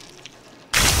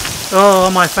 Oh,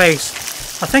 on my face.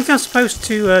 I think I'm supposed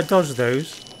to dodge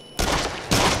those.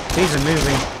 These are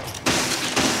moving.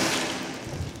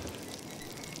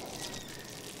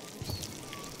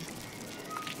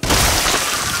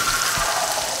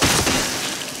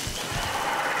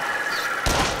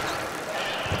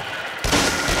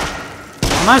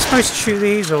 Am I supposed to shoot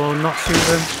these or not shoot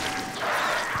them?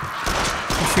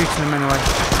 I'm shooting them anyway.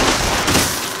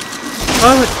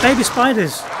 Oh, it's baby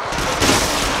spiders.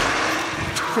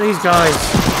 Look at these guys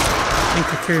in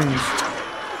cocoons.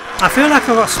 I feel like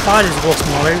I've got spiders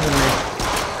walking all over me.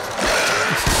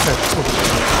 This is so cool.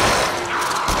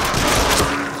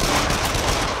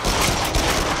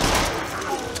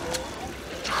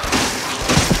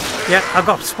 Yeah, I've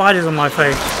got spiders on my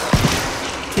face.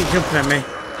 Keep jumping at me.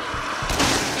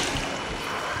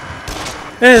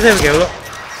 There we go, look.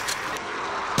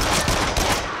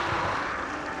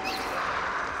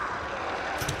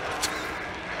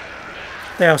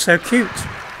 They are so cute.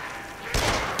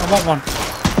 I want one.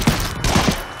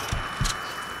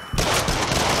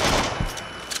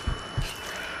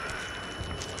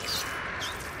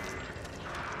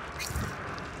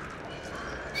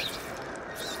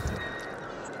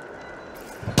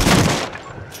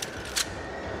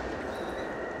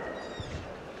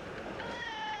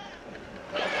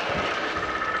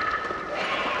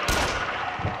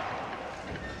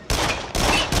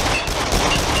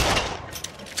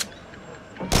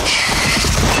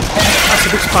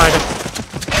 Big spider.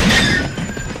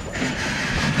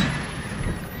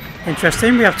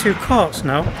 Interesting, we have two carts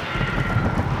now.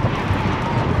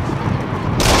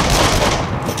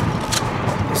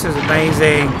 This is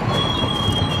amazing.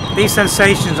 These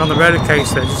sensations on the roller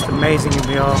coaster are just amazing in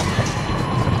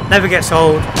VR. Never gets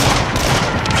old.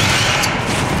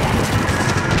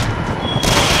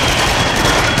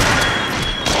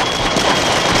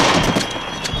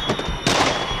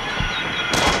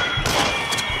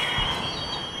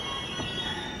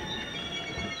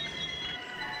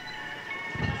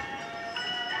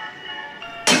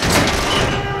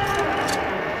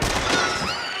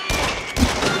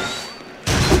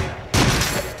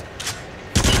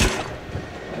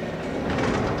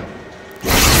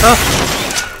 Oh.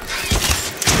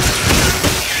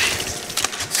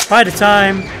 Spider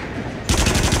time!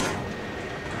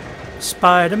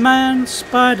 Spider-Man,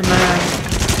 Spider-Man.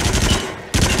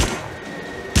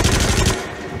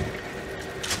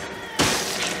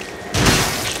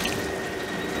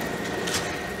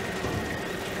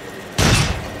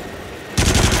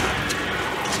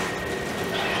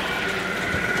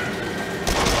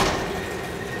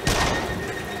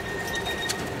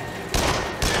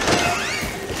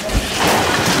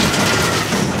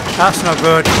 That's not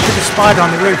good. There's a spider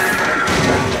on the roof.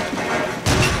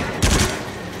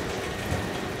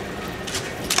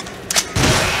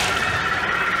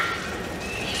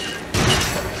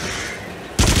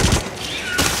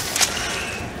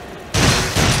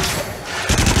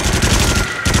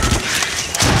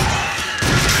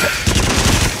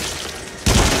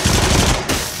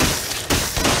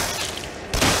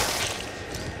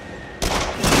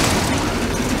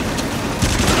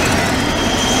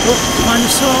 Oh,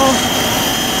 dinosaur!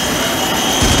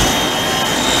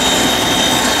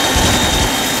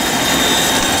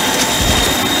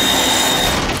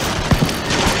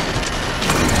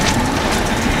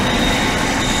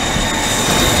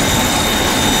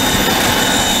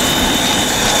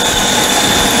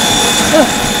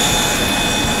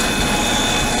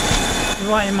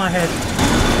 Right in my head.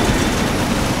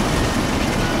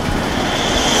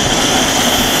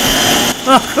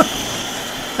 Oh,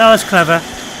 that was clever.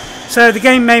 So the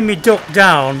game made me duck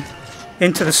down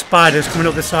into the spiders coming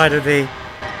up the side of the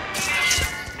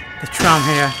the tram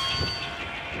here.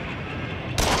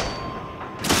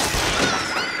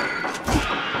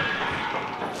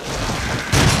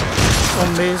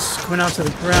 Zombies coming out of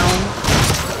the ground.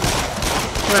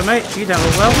 Alright mate, you don't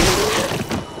look well.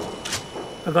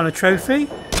 I've got a trophy.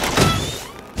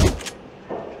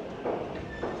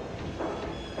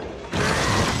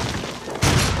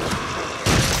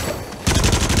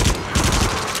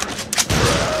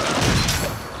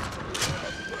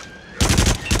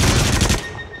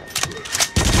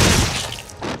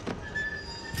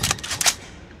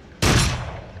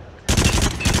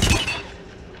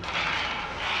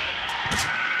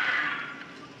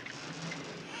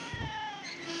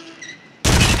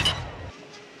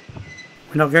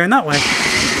 We're not going that way.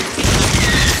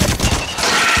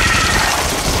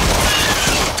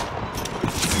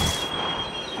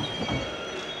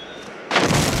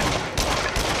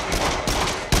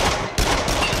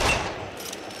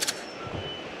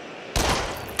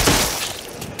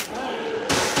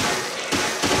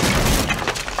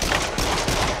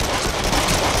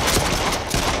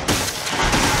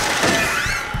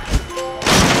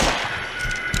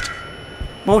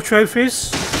 More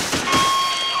trophies.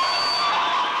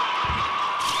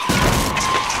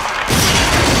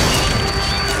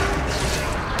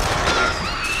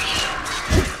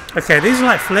 Okay, these are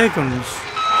like flare guns.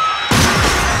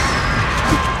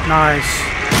 Nice.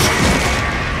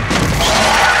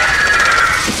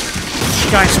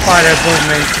 Giant spider above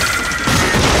me.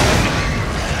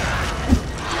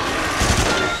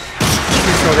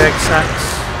 These are the egg sacs.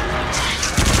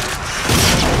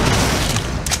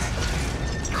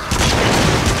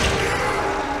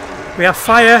 We have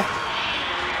fire.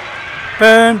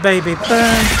 Burn, baby,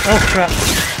 burn. Oh crap.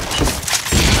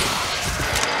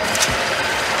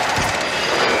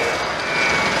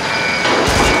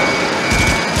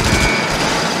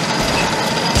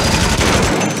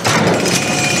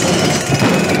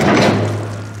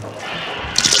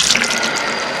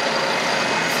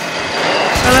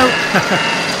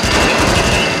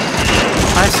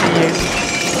 I see you.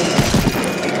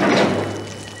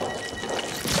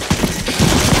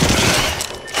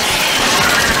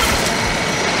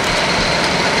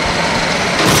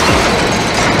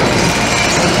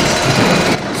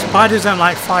 Spiders don't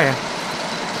like fire.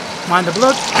 Mind the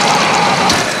blood.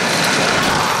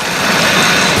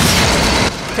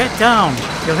 Get down.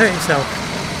 You'll hurt yourself.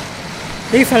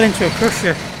 He fell into a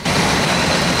crusher.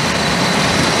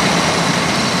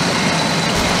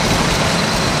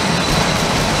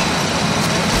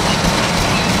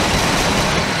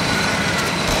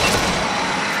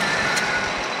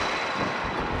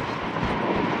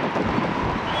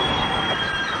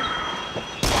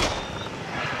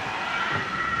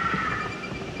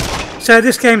 So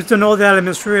this game's done all the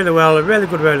elements really well, a really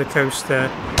good roller coaster,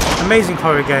 amazing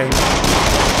horror game.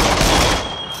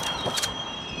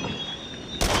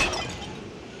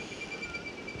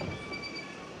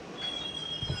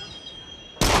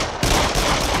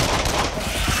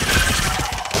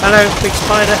 Hello, big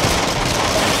spider.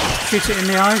 Shoot it in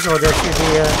the eyes or do I shoot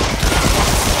the...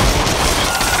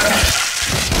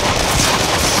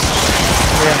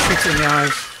 Yeah, shoot it in the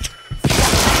eyes.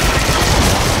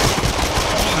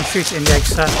 Shoot it in the egg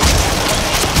sac.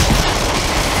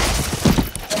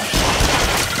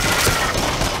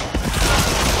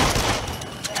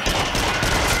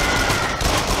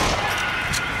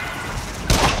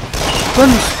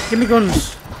 Guns! Give me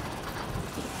guns!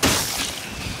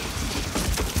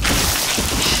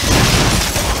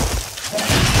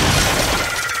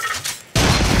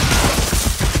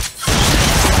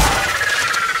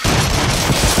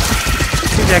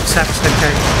 Shoot the egg sacs,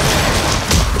 okay.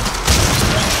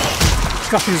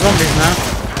 Dropping zombies now.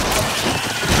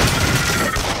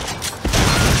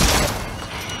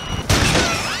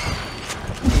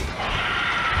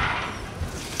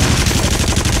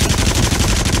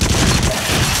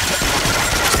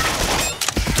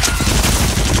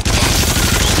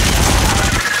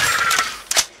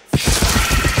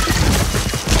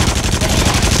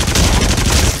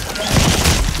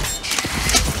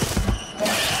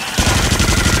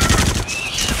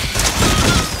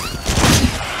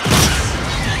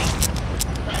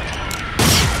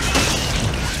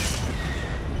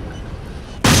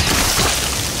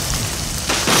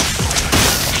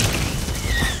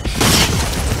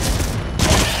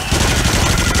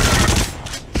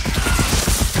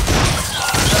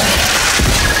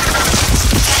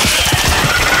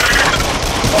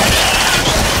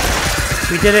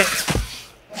 We did it!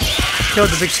 Killed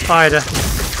the big spider.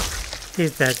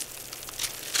 He's dead.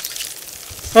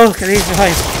 Oh, look at these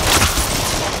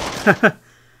guys!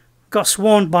 Got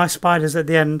swarmed by spiders at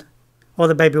the end. Or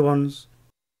the baby ones.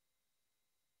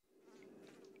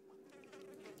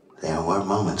 were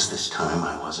moments this time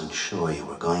I wasn't sure you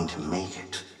were going to make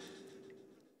it.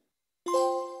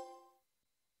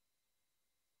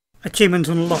 Achievement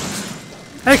unlocked.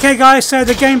 Okay guys, so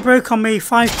the game broke on me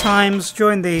 5 times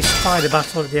during the spider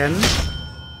battle at the end.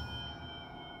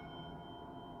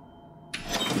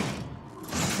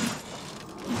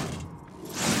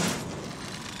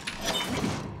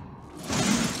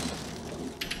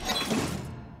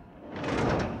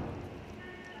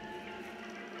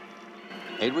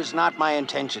 It was not my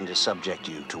intention to subject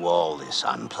you to all this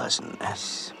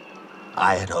unpleasantness.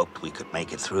 I had hoped we could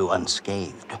make it through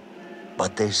unscathed.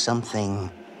 But there's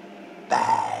something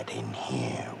bad in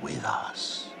here with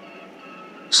us.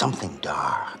 Something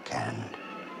dark and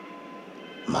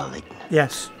malignant.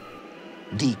 Yes.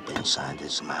 Deep inside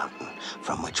this mountain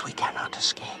from which we cannot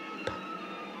escape.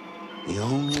 The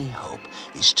only hope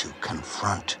is to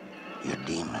confront your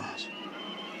demons.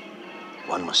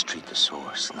 One must treat the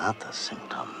source, not the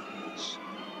symptoms.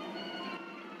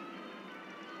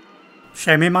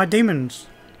 Show me my demons.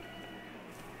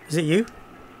 Is it you?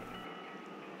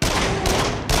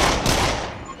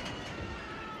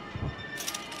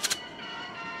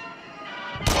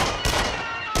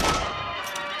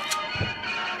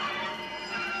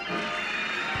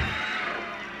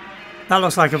 That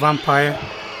looks like a vampire.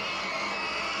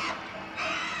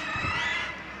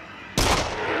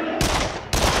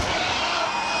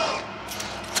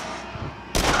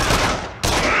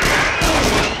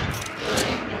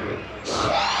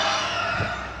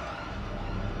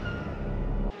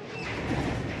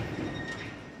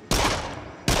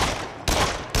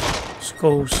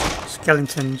 Skulls,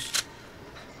 skeletons.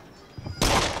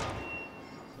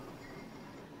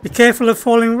 Be careful of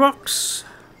falling rocks.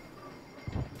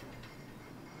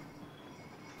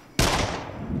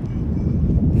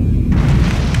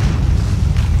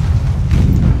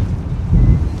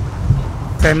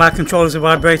 Okay, my controllers are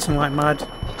vibrating like mad.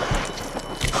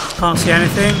 Can't see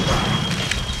anything.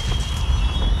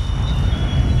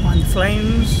 Mind the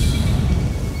flames.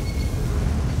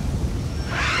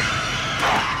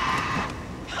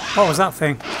 What was that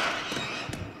thing?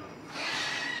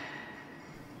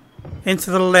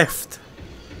 Into the lift.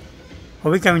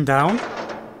 Are we going down?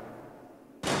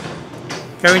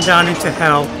 Going down into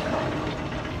hell.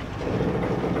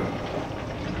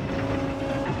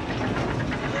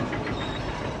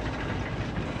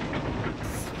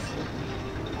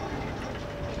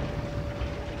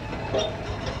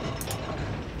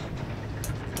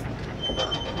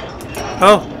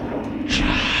 Oh,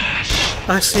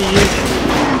 I see you.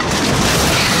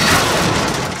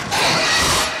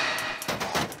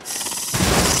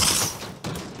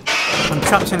 I'm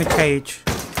trapped in a cage.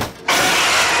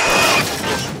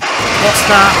 What's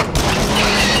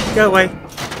that? Go away.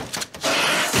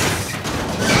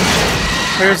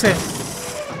 Where is it?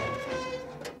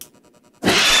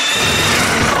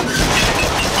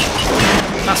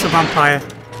 That's a vampire.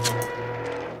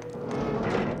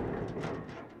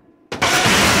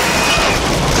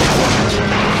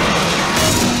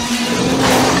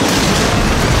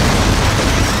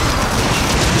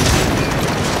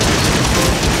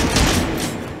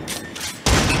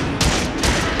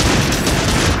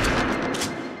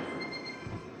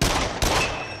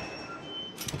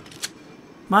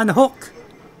 Mind the hook.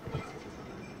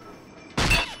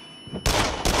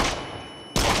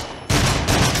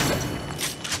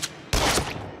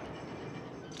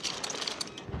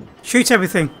 Shoot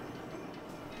everything.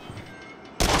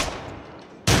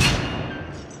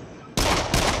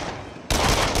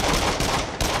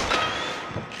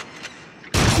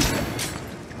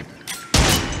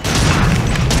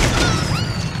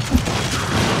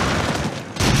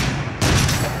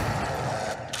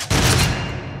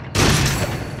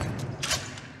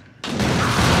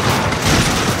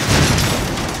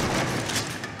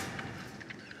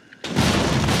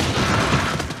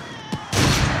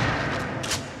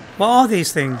 What are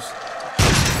these things?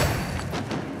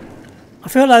 I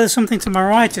feel like there's something to my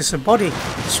right. It's a body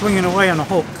swinging away on a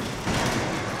hook.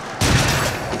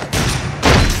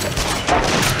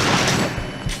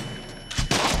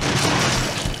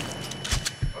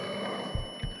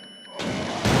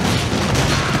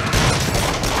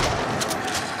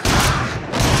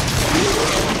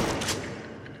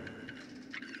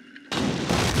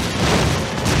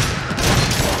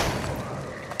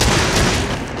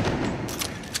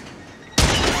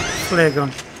 Flare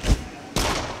gun.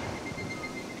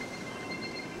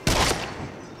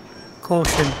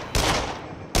 Caution.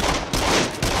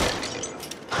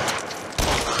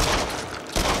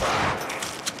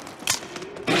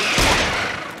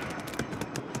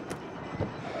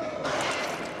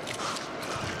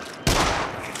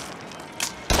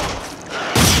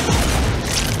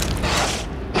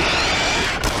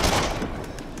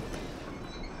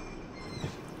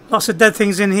 Lots of dead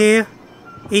things in here,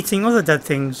 eating other dead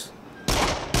things.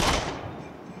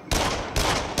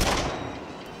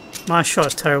 My shot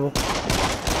is terrible.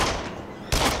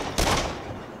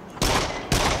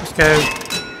 Let's go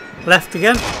left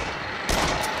again.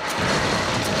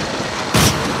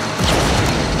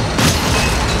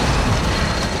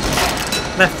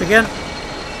 Left again.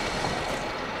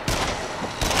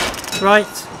 Right.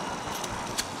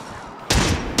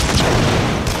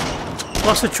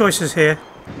 Lots of choices here.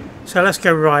 So let's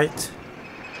go right.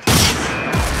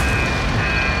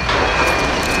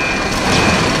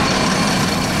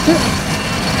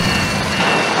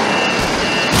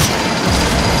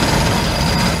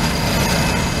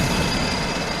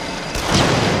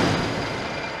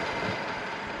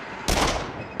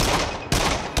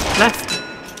 Left.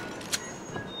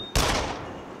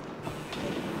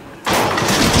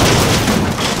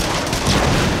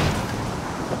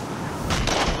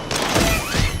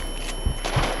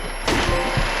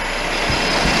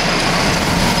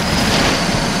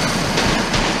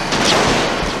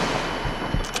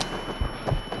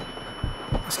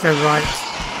 Let's go right.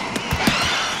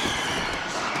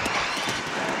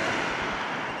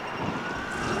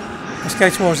 Let's go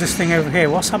towards this thing over here.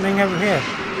 What's happening over here?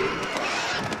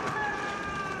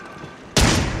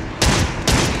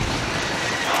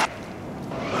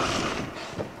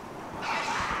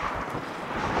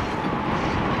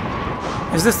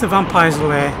 Is this the vampire's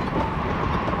lair?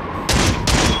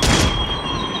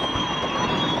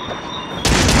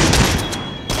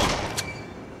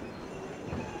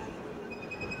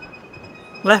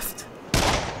 Left?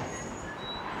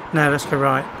 No, let's go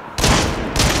right.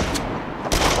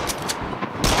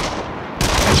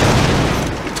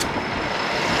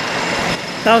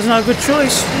 That was not a good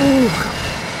choice. Ooh.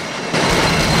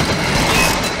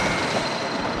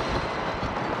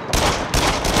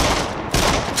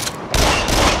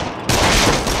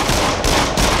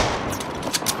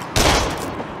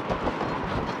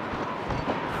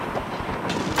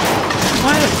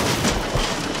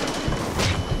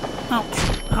 Ouch,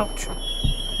 ouch.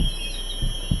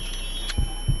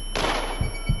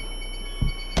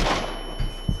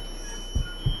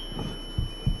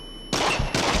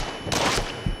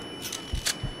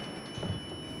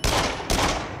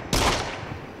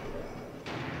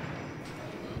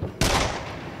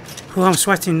 Oh, I'm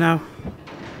sweating now.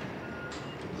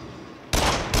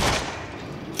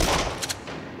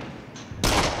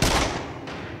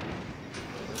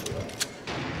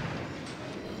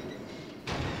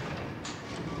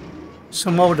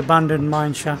 Some old abandoned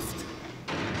mine shaft.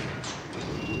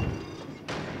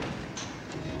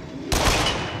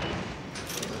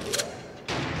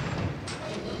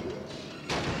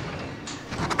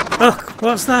 Look,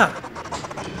 what's that?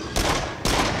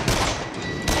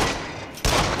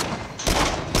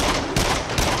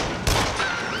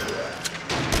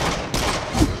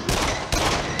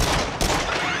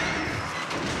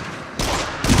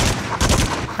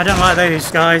 I don't like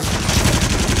those guys.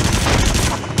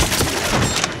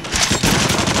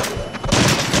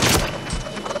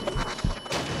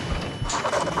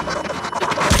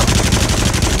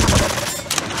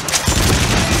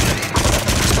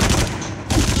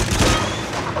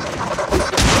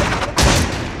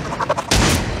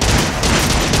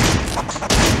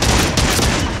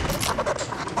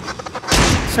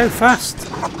 So fast.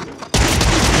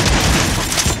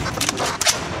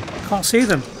 Can't see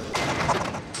them.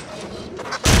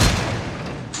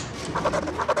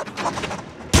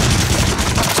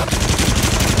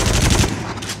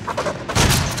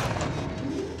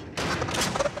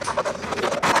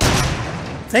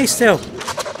 Stay still.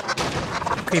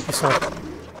 Keep yourself.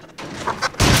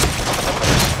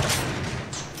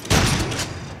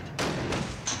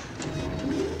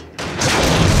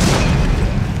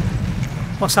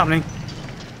 What's happening?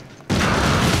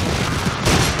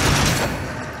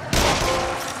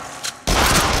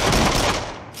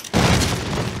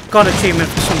 Got an achievement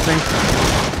for something.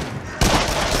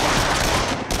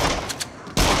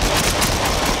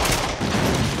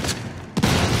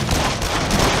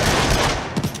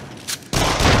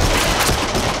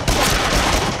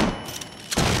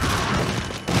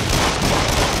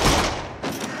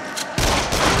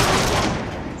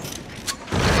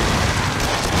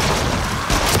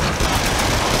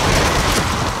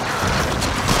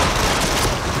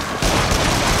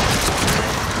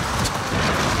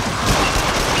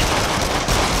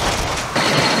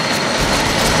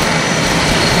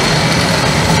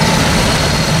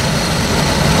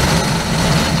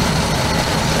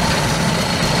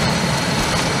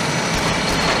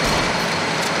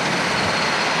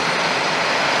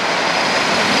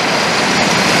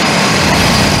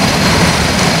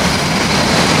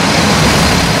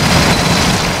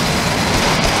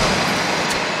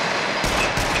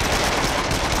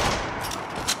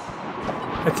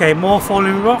 Okay, more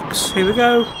falling rocks. Here we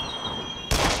go.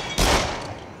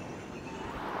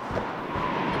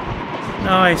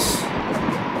 Nice.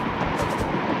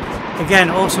 Again,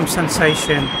 awesome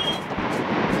sensation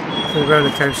for the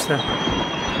roller coaster.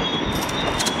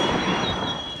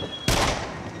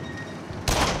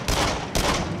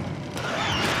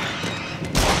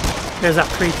 There's that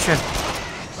creature,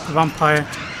 the vampire.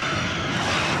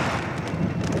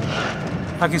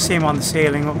 I can see him on the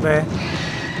ceiling up there.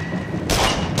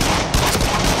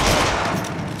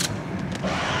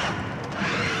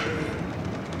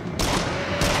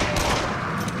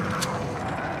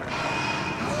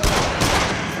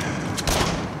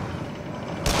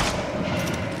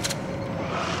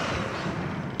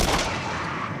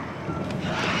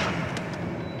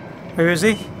 Where is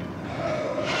he?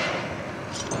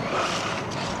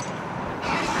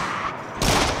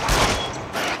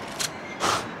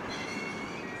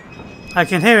 I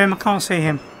can hear him, I can't see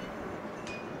him.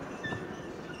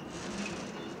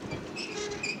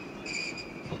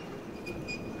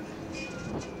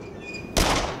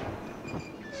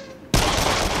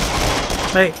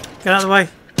 Hey, get out of the way.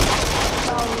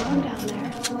 All alone down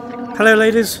there. Hello,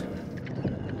 ladies.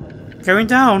 Going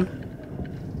down.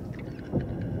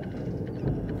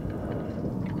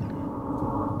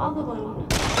 All alone.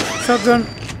 Shotgun.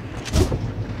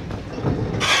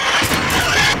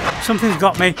 Something's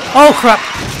got me. Oh crap!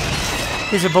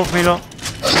 He's above me, look.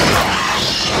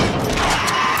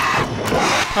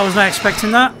 I was not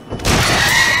expecting that.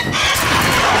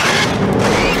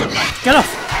 Get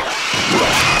off!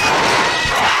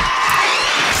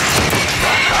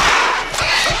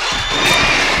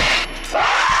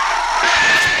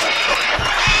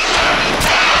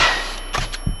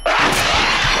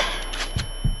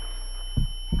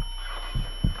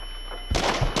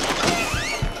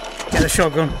 Get the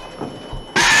shotgun.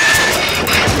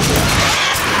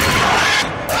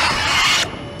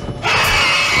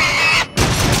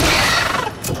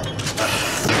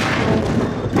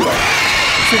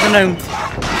 Gnome.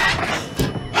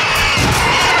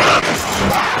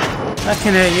 I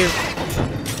can hear you.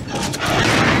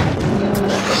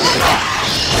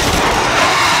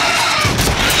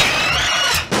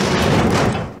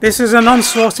 This is an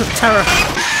onslaught of terror.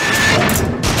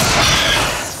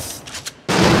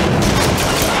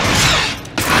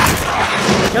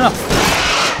 Get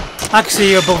off. I can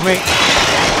see you above me.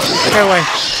 Go away.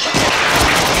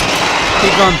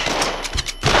 Keep gone.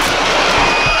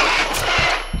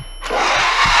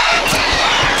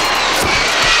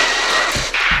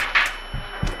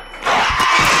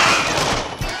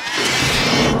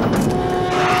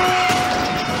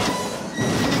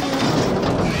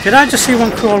 Did I just see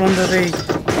one crawl under the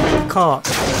cart?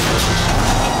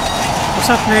 What's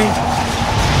happening?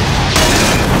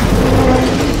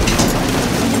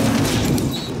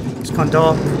 It's gone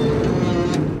dark.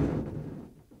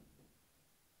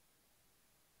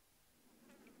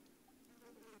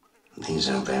 These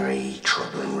are very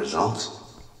troubling results.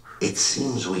 It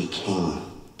seems we came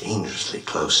dangerously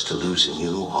close to losing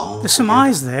you all. There's some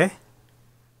eyes there.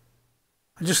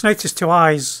 I just noticed 2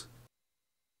 eyes.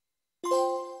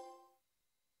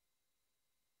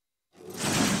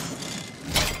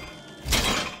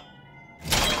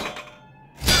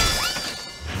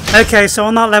 Okay, so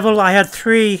on that level I had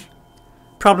 3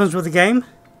 problems with the game.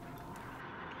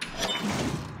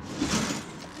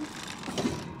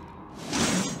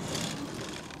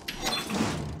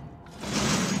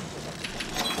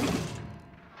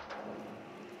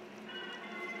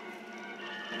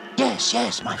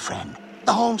 Yes, my friend.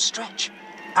 The home stretch.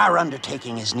 Our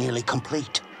undertaking is nearly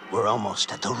complete. We're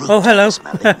almost at the root Oh, hello. of this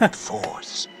malignant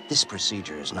force. This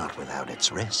procedure is not without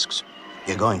its risks.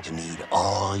 You're going to need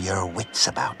all your wits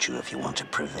about you if you want to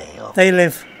prevail. They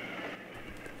live.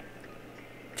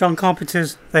 John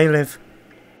Carpenter's They Live.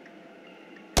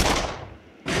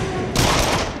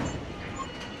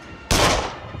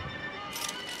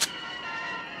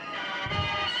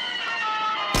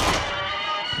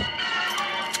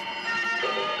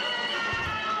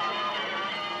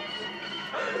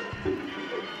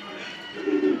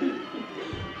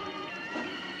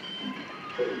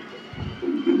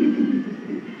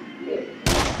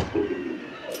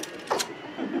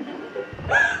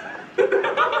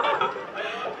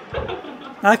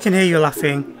 I can hear you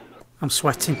laughing. I'm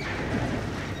sweating.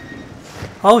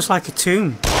 Oh, it's like a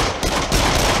tomb.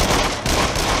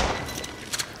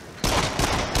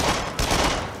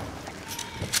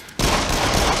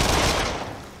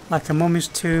 Like a mummy's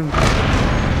tomb.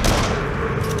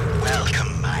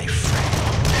 Welcome, my friend.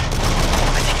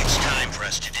 I think it's time for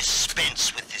us to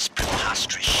dispense with this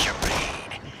preposterous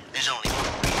charade. There's only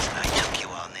one reason I took you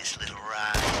on this little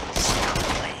ride. Stop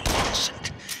playing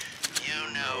innocent.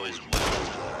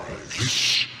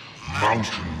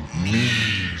 mountain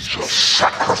needs a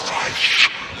sacrifice.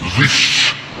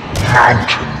 This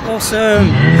mountain Awesome.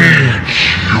 needs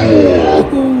your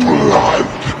blood.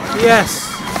 Yes.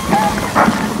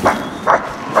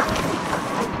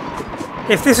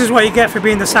 If this is what you get for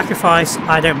being the sacrifice,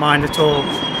 I don't mind at all.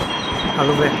 I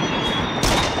love it.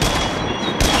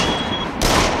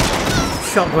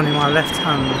 Shotgun in my left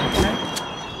hand. Okay.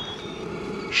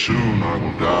 Soon I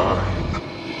will die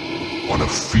on a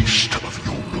feast of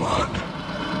your blood.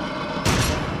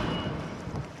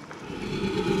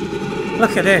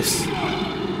 Look at this.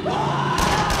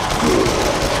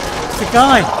 It's the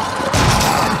guy.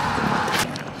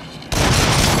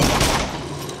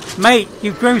 Mate,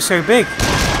 you've grown so big.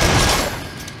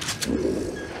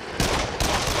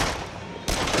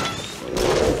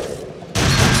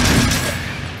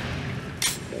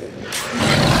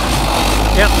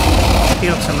 Yep, he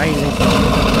looks amazing.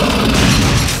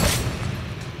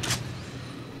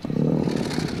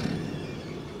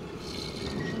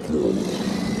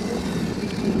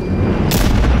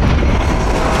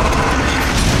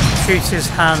 Shoots his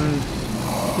hand.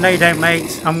 No, you don't,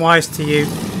 mate. I'm wise to you.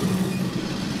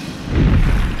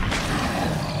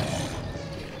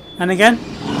 And again.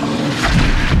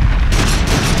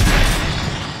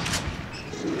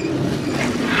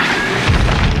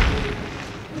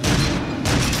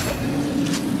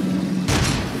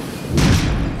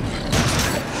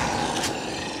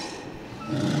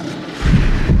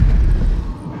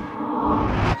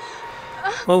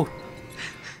 Oh.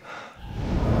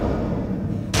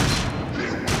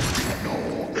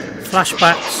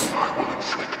 Flashbacks.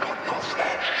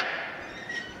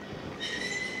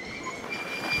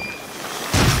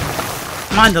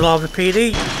 Mind the lava,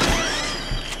 PD.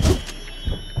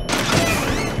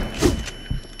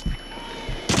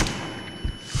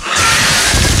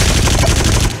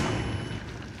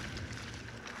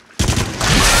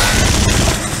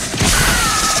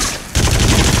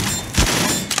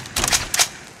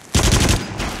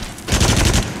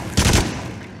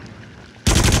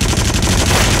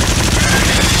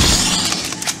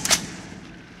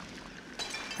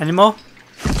 Any more?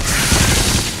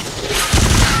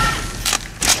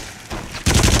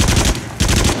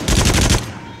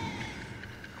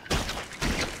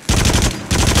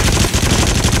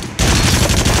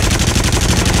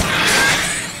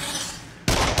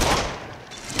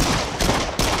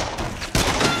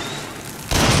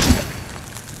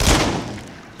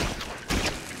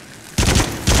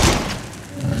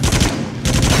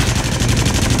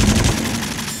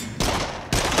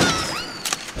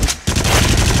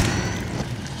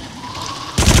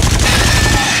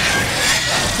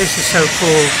 This is so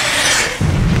cool.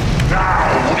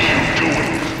 Now, what are you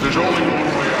doing? There's only one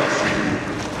way out for you.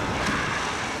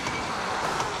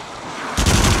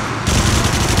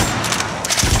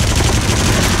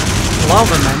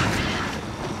 Lava man.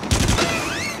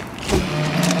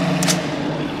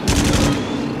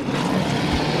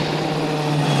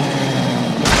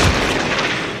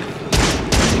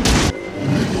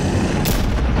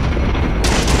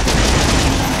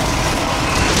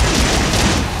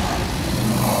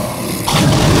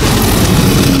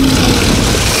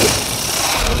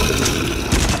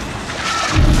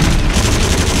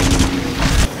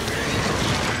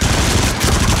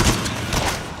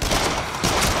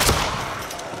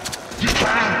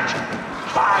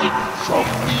 From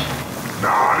me,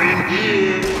 not in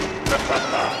here.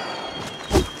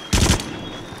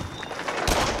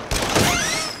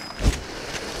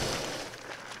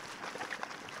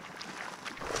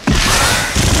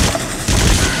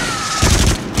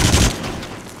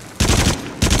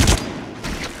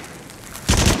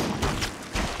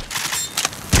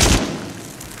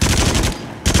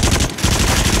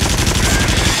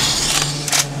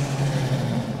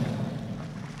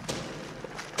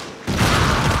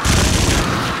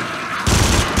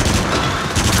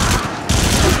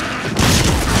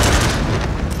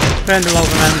 Burn the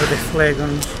lava man with the flare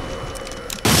guns.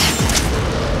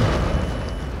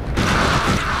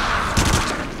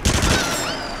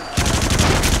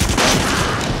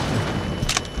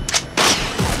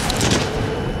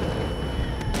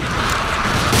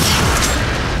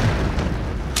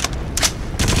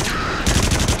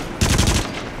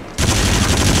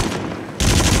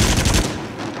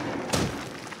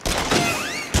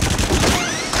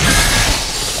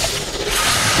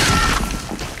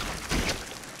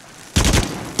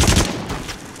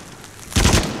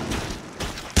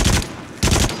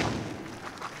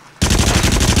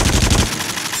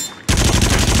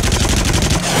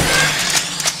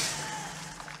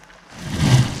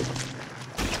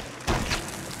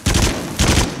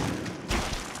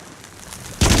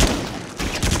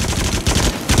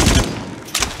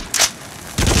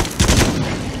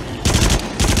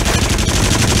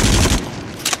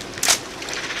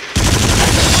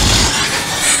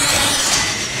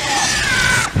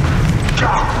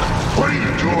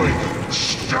 doing?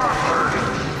 Stop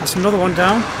hurting! That's another one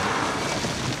down.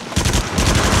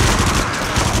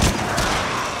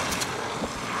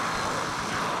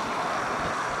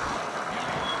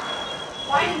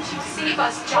 Why didn't you save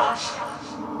us, Josh?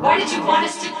 Why did you want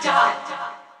us to die?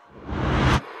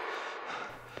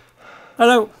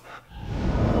 Hello.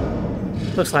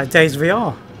 Looks like Days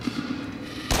VR.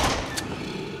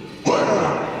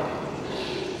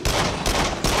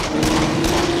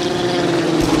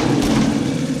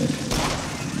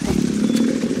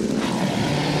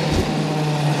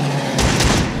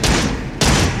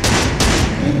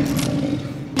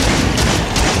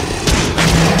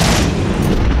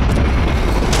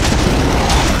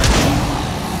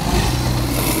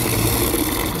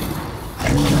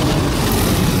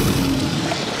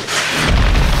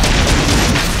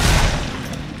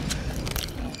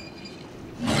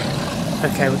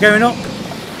 Okay, we're going up.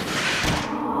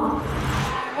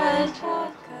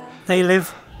 They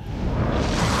live.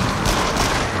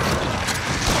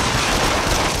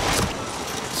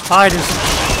 Spiders.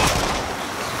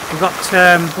 We've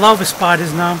got lava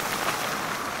spiders now.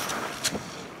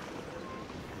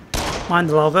 Mind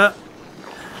the lava.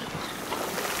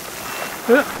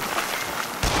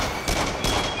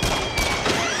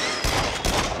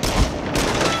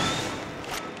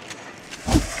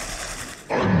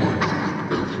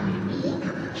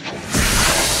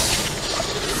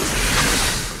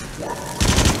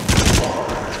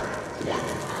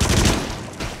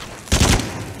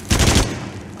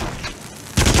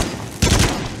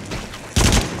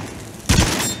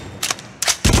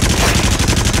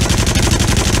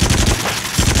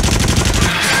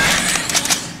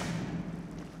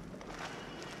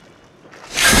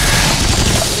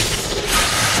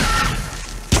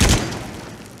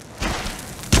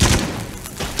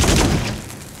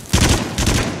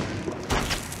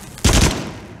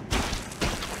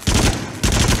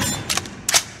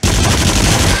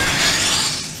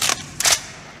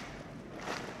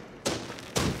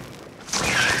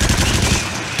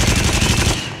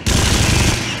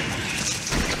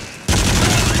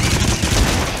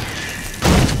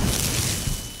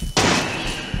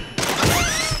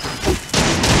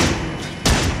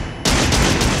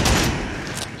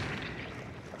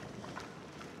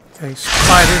 Okay,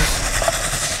 spiders.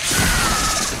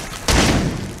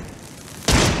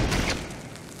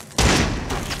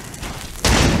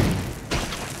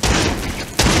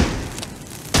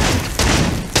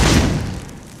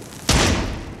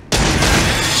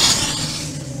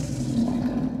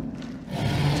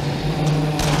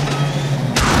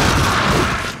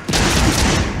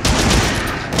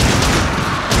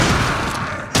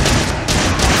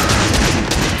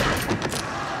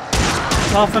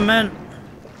 Lava men.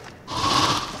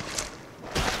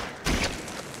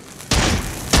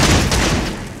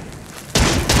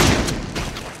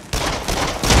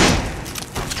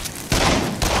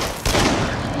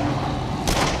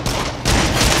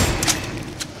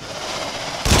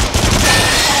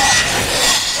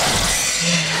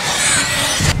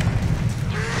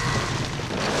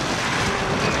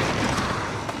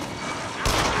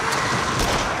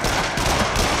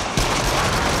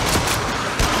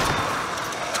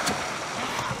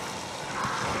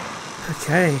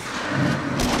 Okay.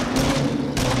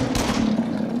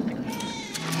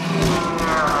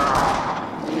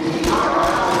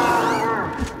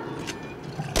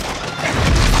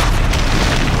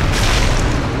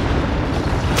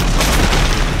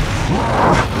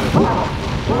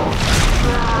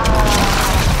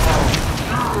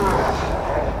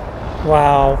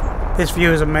 Wow, this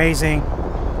view is amazing.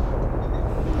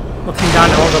 Looking down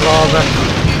at all the lava.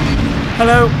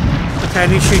 Hello. Okay,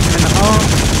 he's shooting in the heart.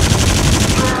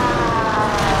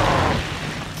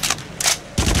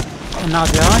 And now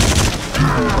the eye.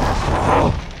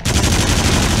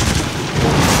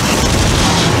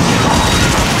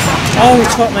 Oh, he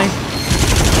caught me.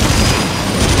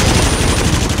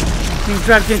 Being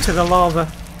dragged into the lava.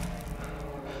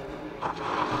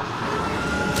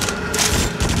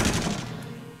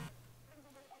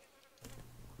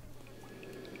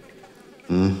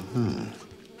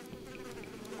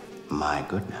 My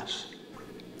goodness.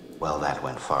 Well, that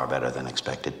went far better than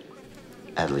expected.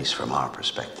 At least from our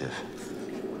perspective.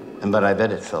 But I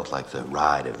bet it felt like the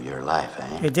ride of your life,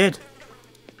 eh? It did.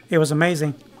 It was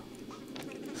amazing.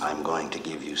 I'm going to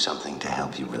give you something to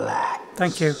help you relax.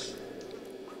 Thank you.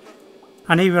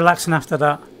 I need relaxing after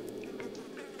that.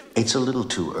 It's a little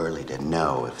too early to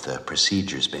know if the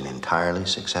procedure's been entirely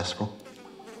successful.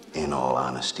 In all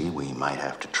honesty, we might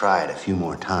have to try it a few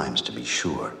more times to be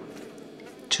sure.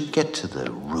 To get to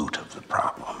the root of the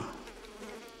problem.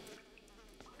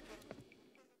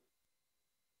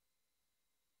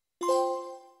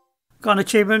 Got an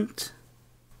achievement.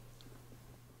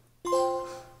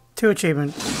 2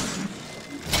 achievements.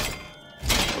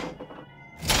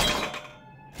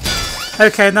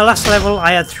 Okay, in the last level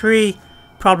I had 3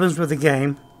 problems with the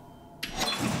game.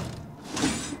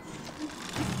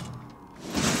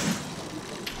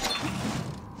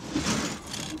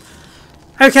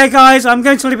 Okay guys, I'm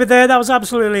going to leave it there. That was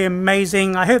absolutely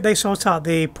amazing. I hope they sort out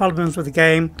the problems with the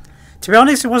game. To be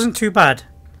honest, it wasn't too bad.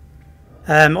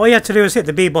 All you had to do was hit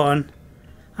the B button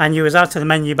and you was out of the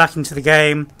menu back into the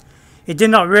game. It did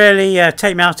not really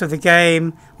take me out of the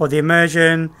game or the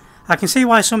immersion. I can see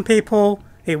why some people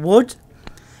it would.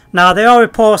 Now there are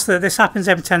reports that this happens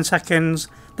every 10 seconds.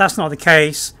 That's not the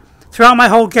case. Throughout my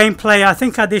whole gameplay I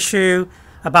think I had this issue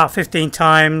about 15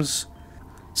 times.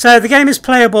 So the game is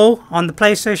playable on the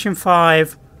PlayStation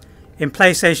 5 in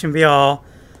PlayStation VR.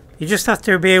 You just have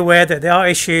to be aware that there are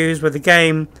issues with the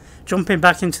game jumping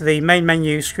back into the main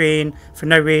menu screen for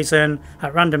no reason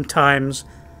at random times.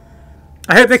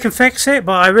 I hope they can fix it,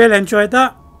 but I really enjoyed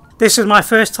that. This is my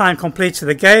first time completing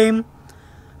the game.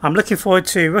 I'm looking forward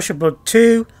to Rush of Blood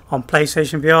 2 on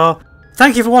PlayStation VR.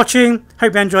 Thank you for watching.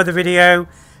 Hope you enjoyed the video.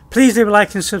 Please leave a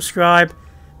like and subscribe.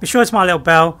 Be sure to hit my little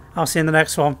bell. I'll see you in the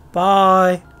next one.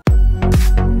 Bye.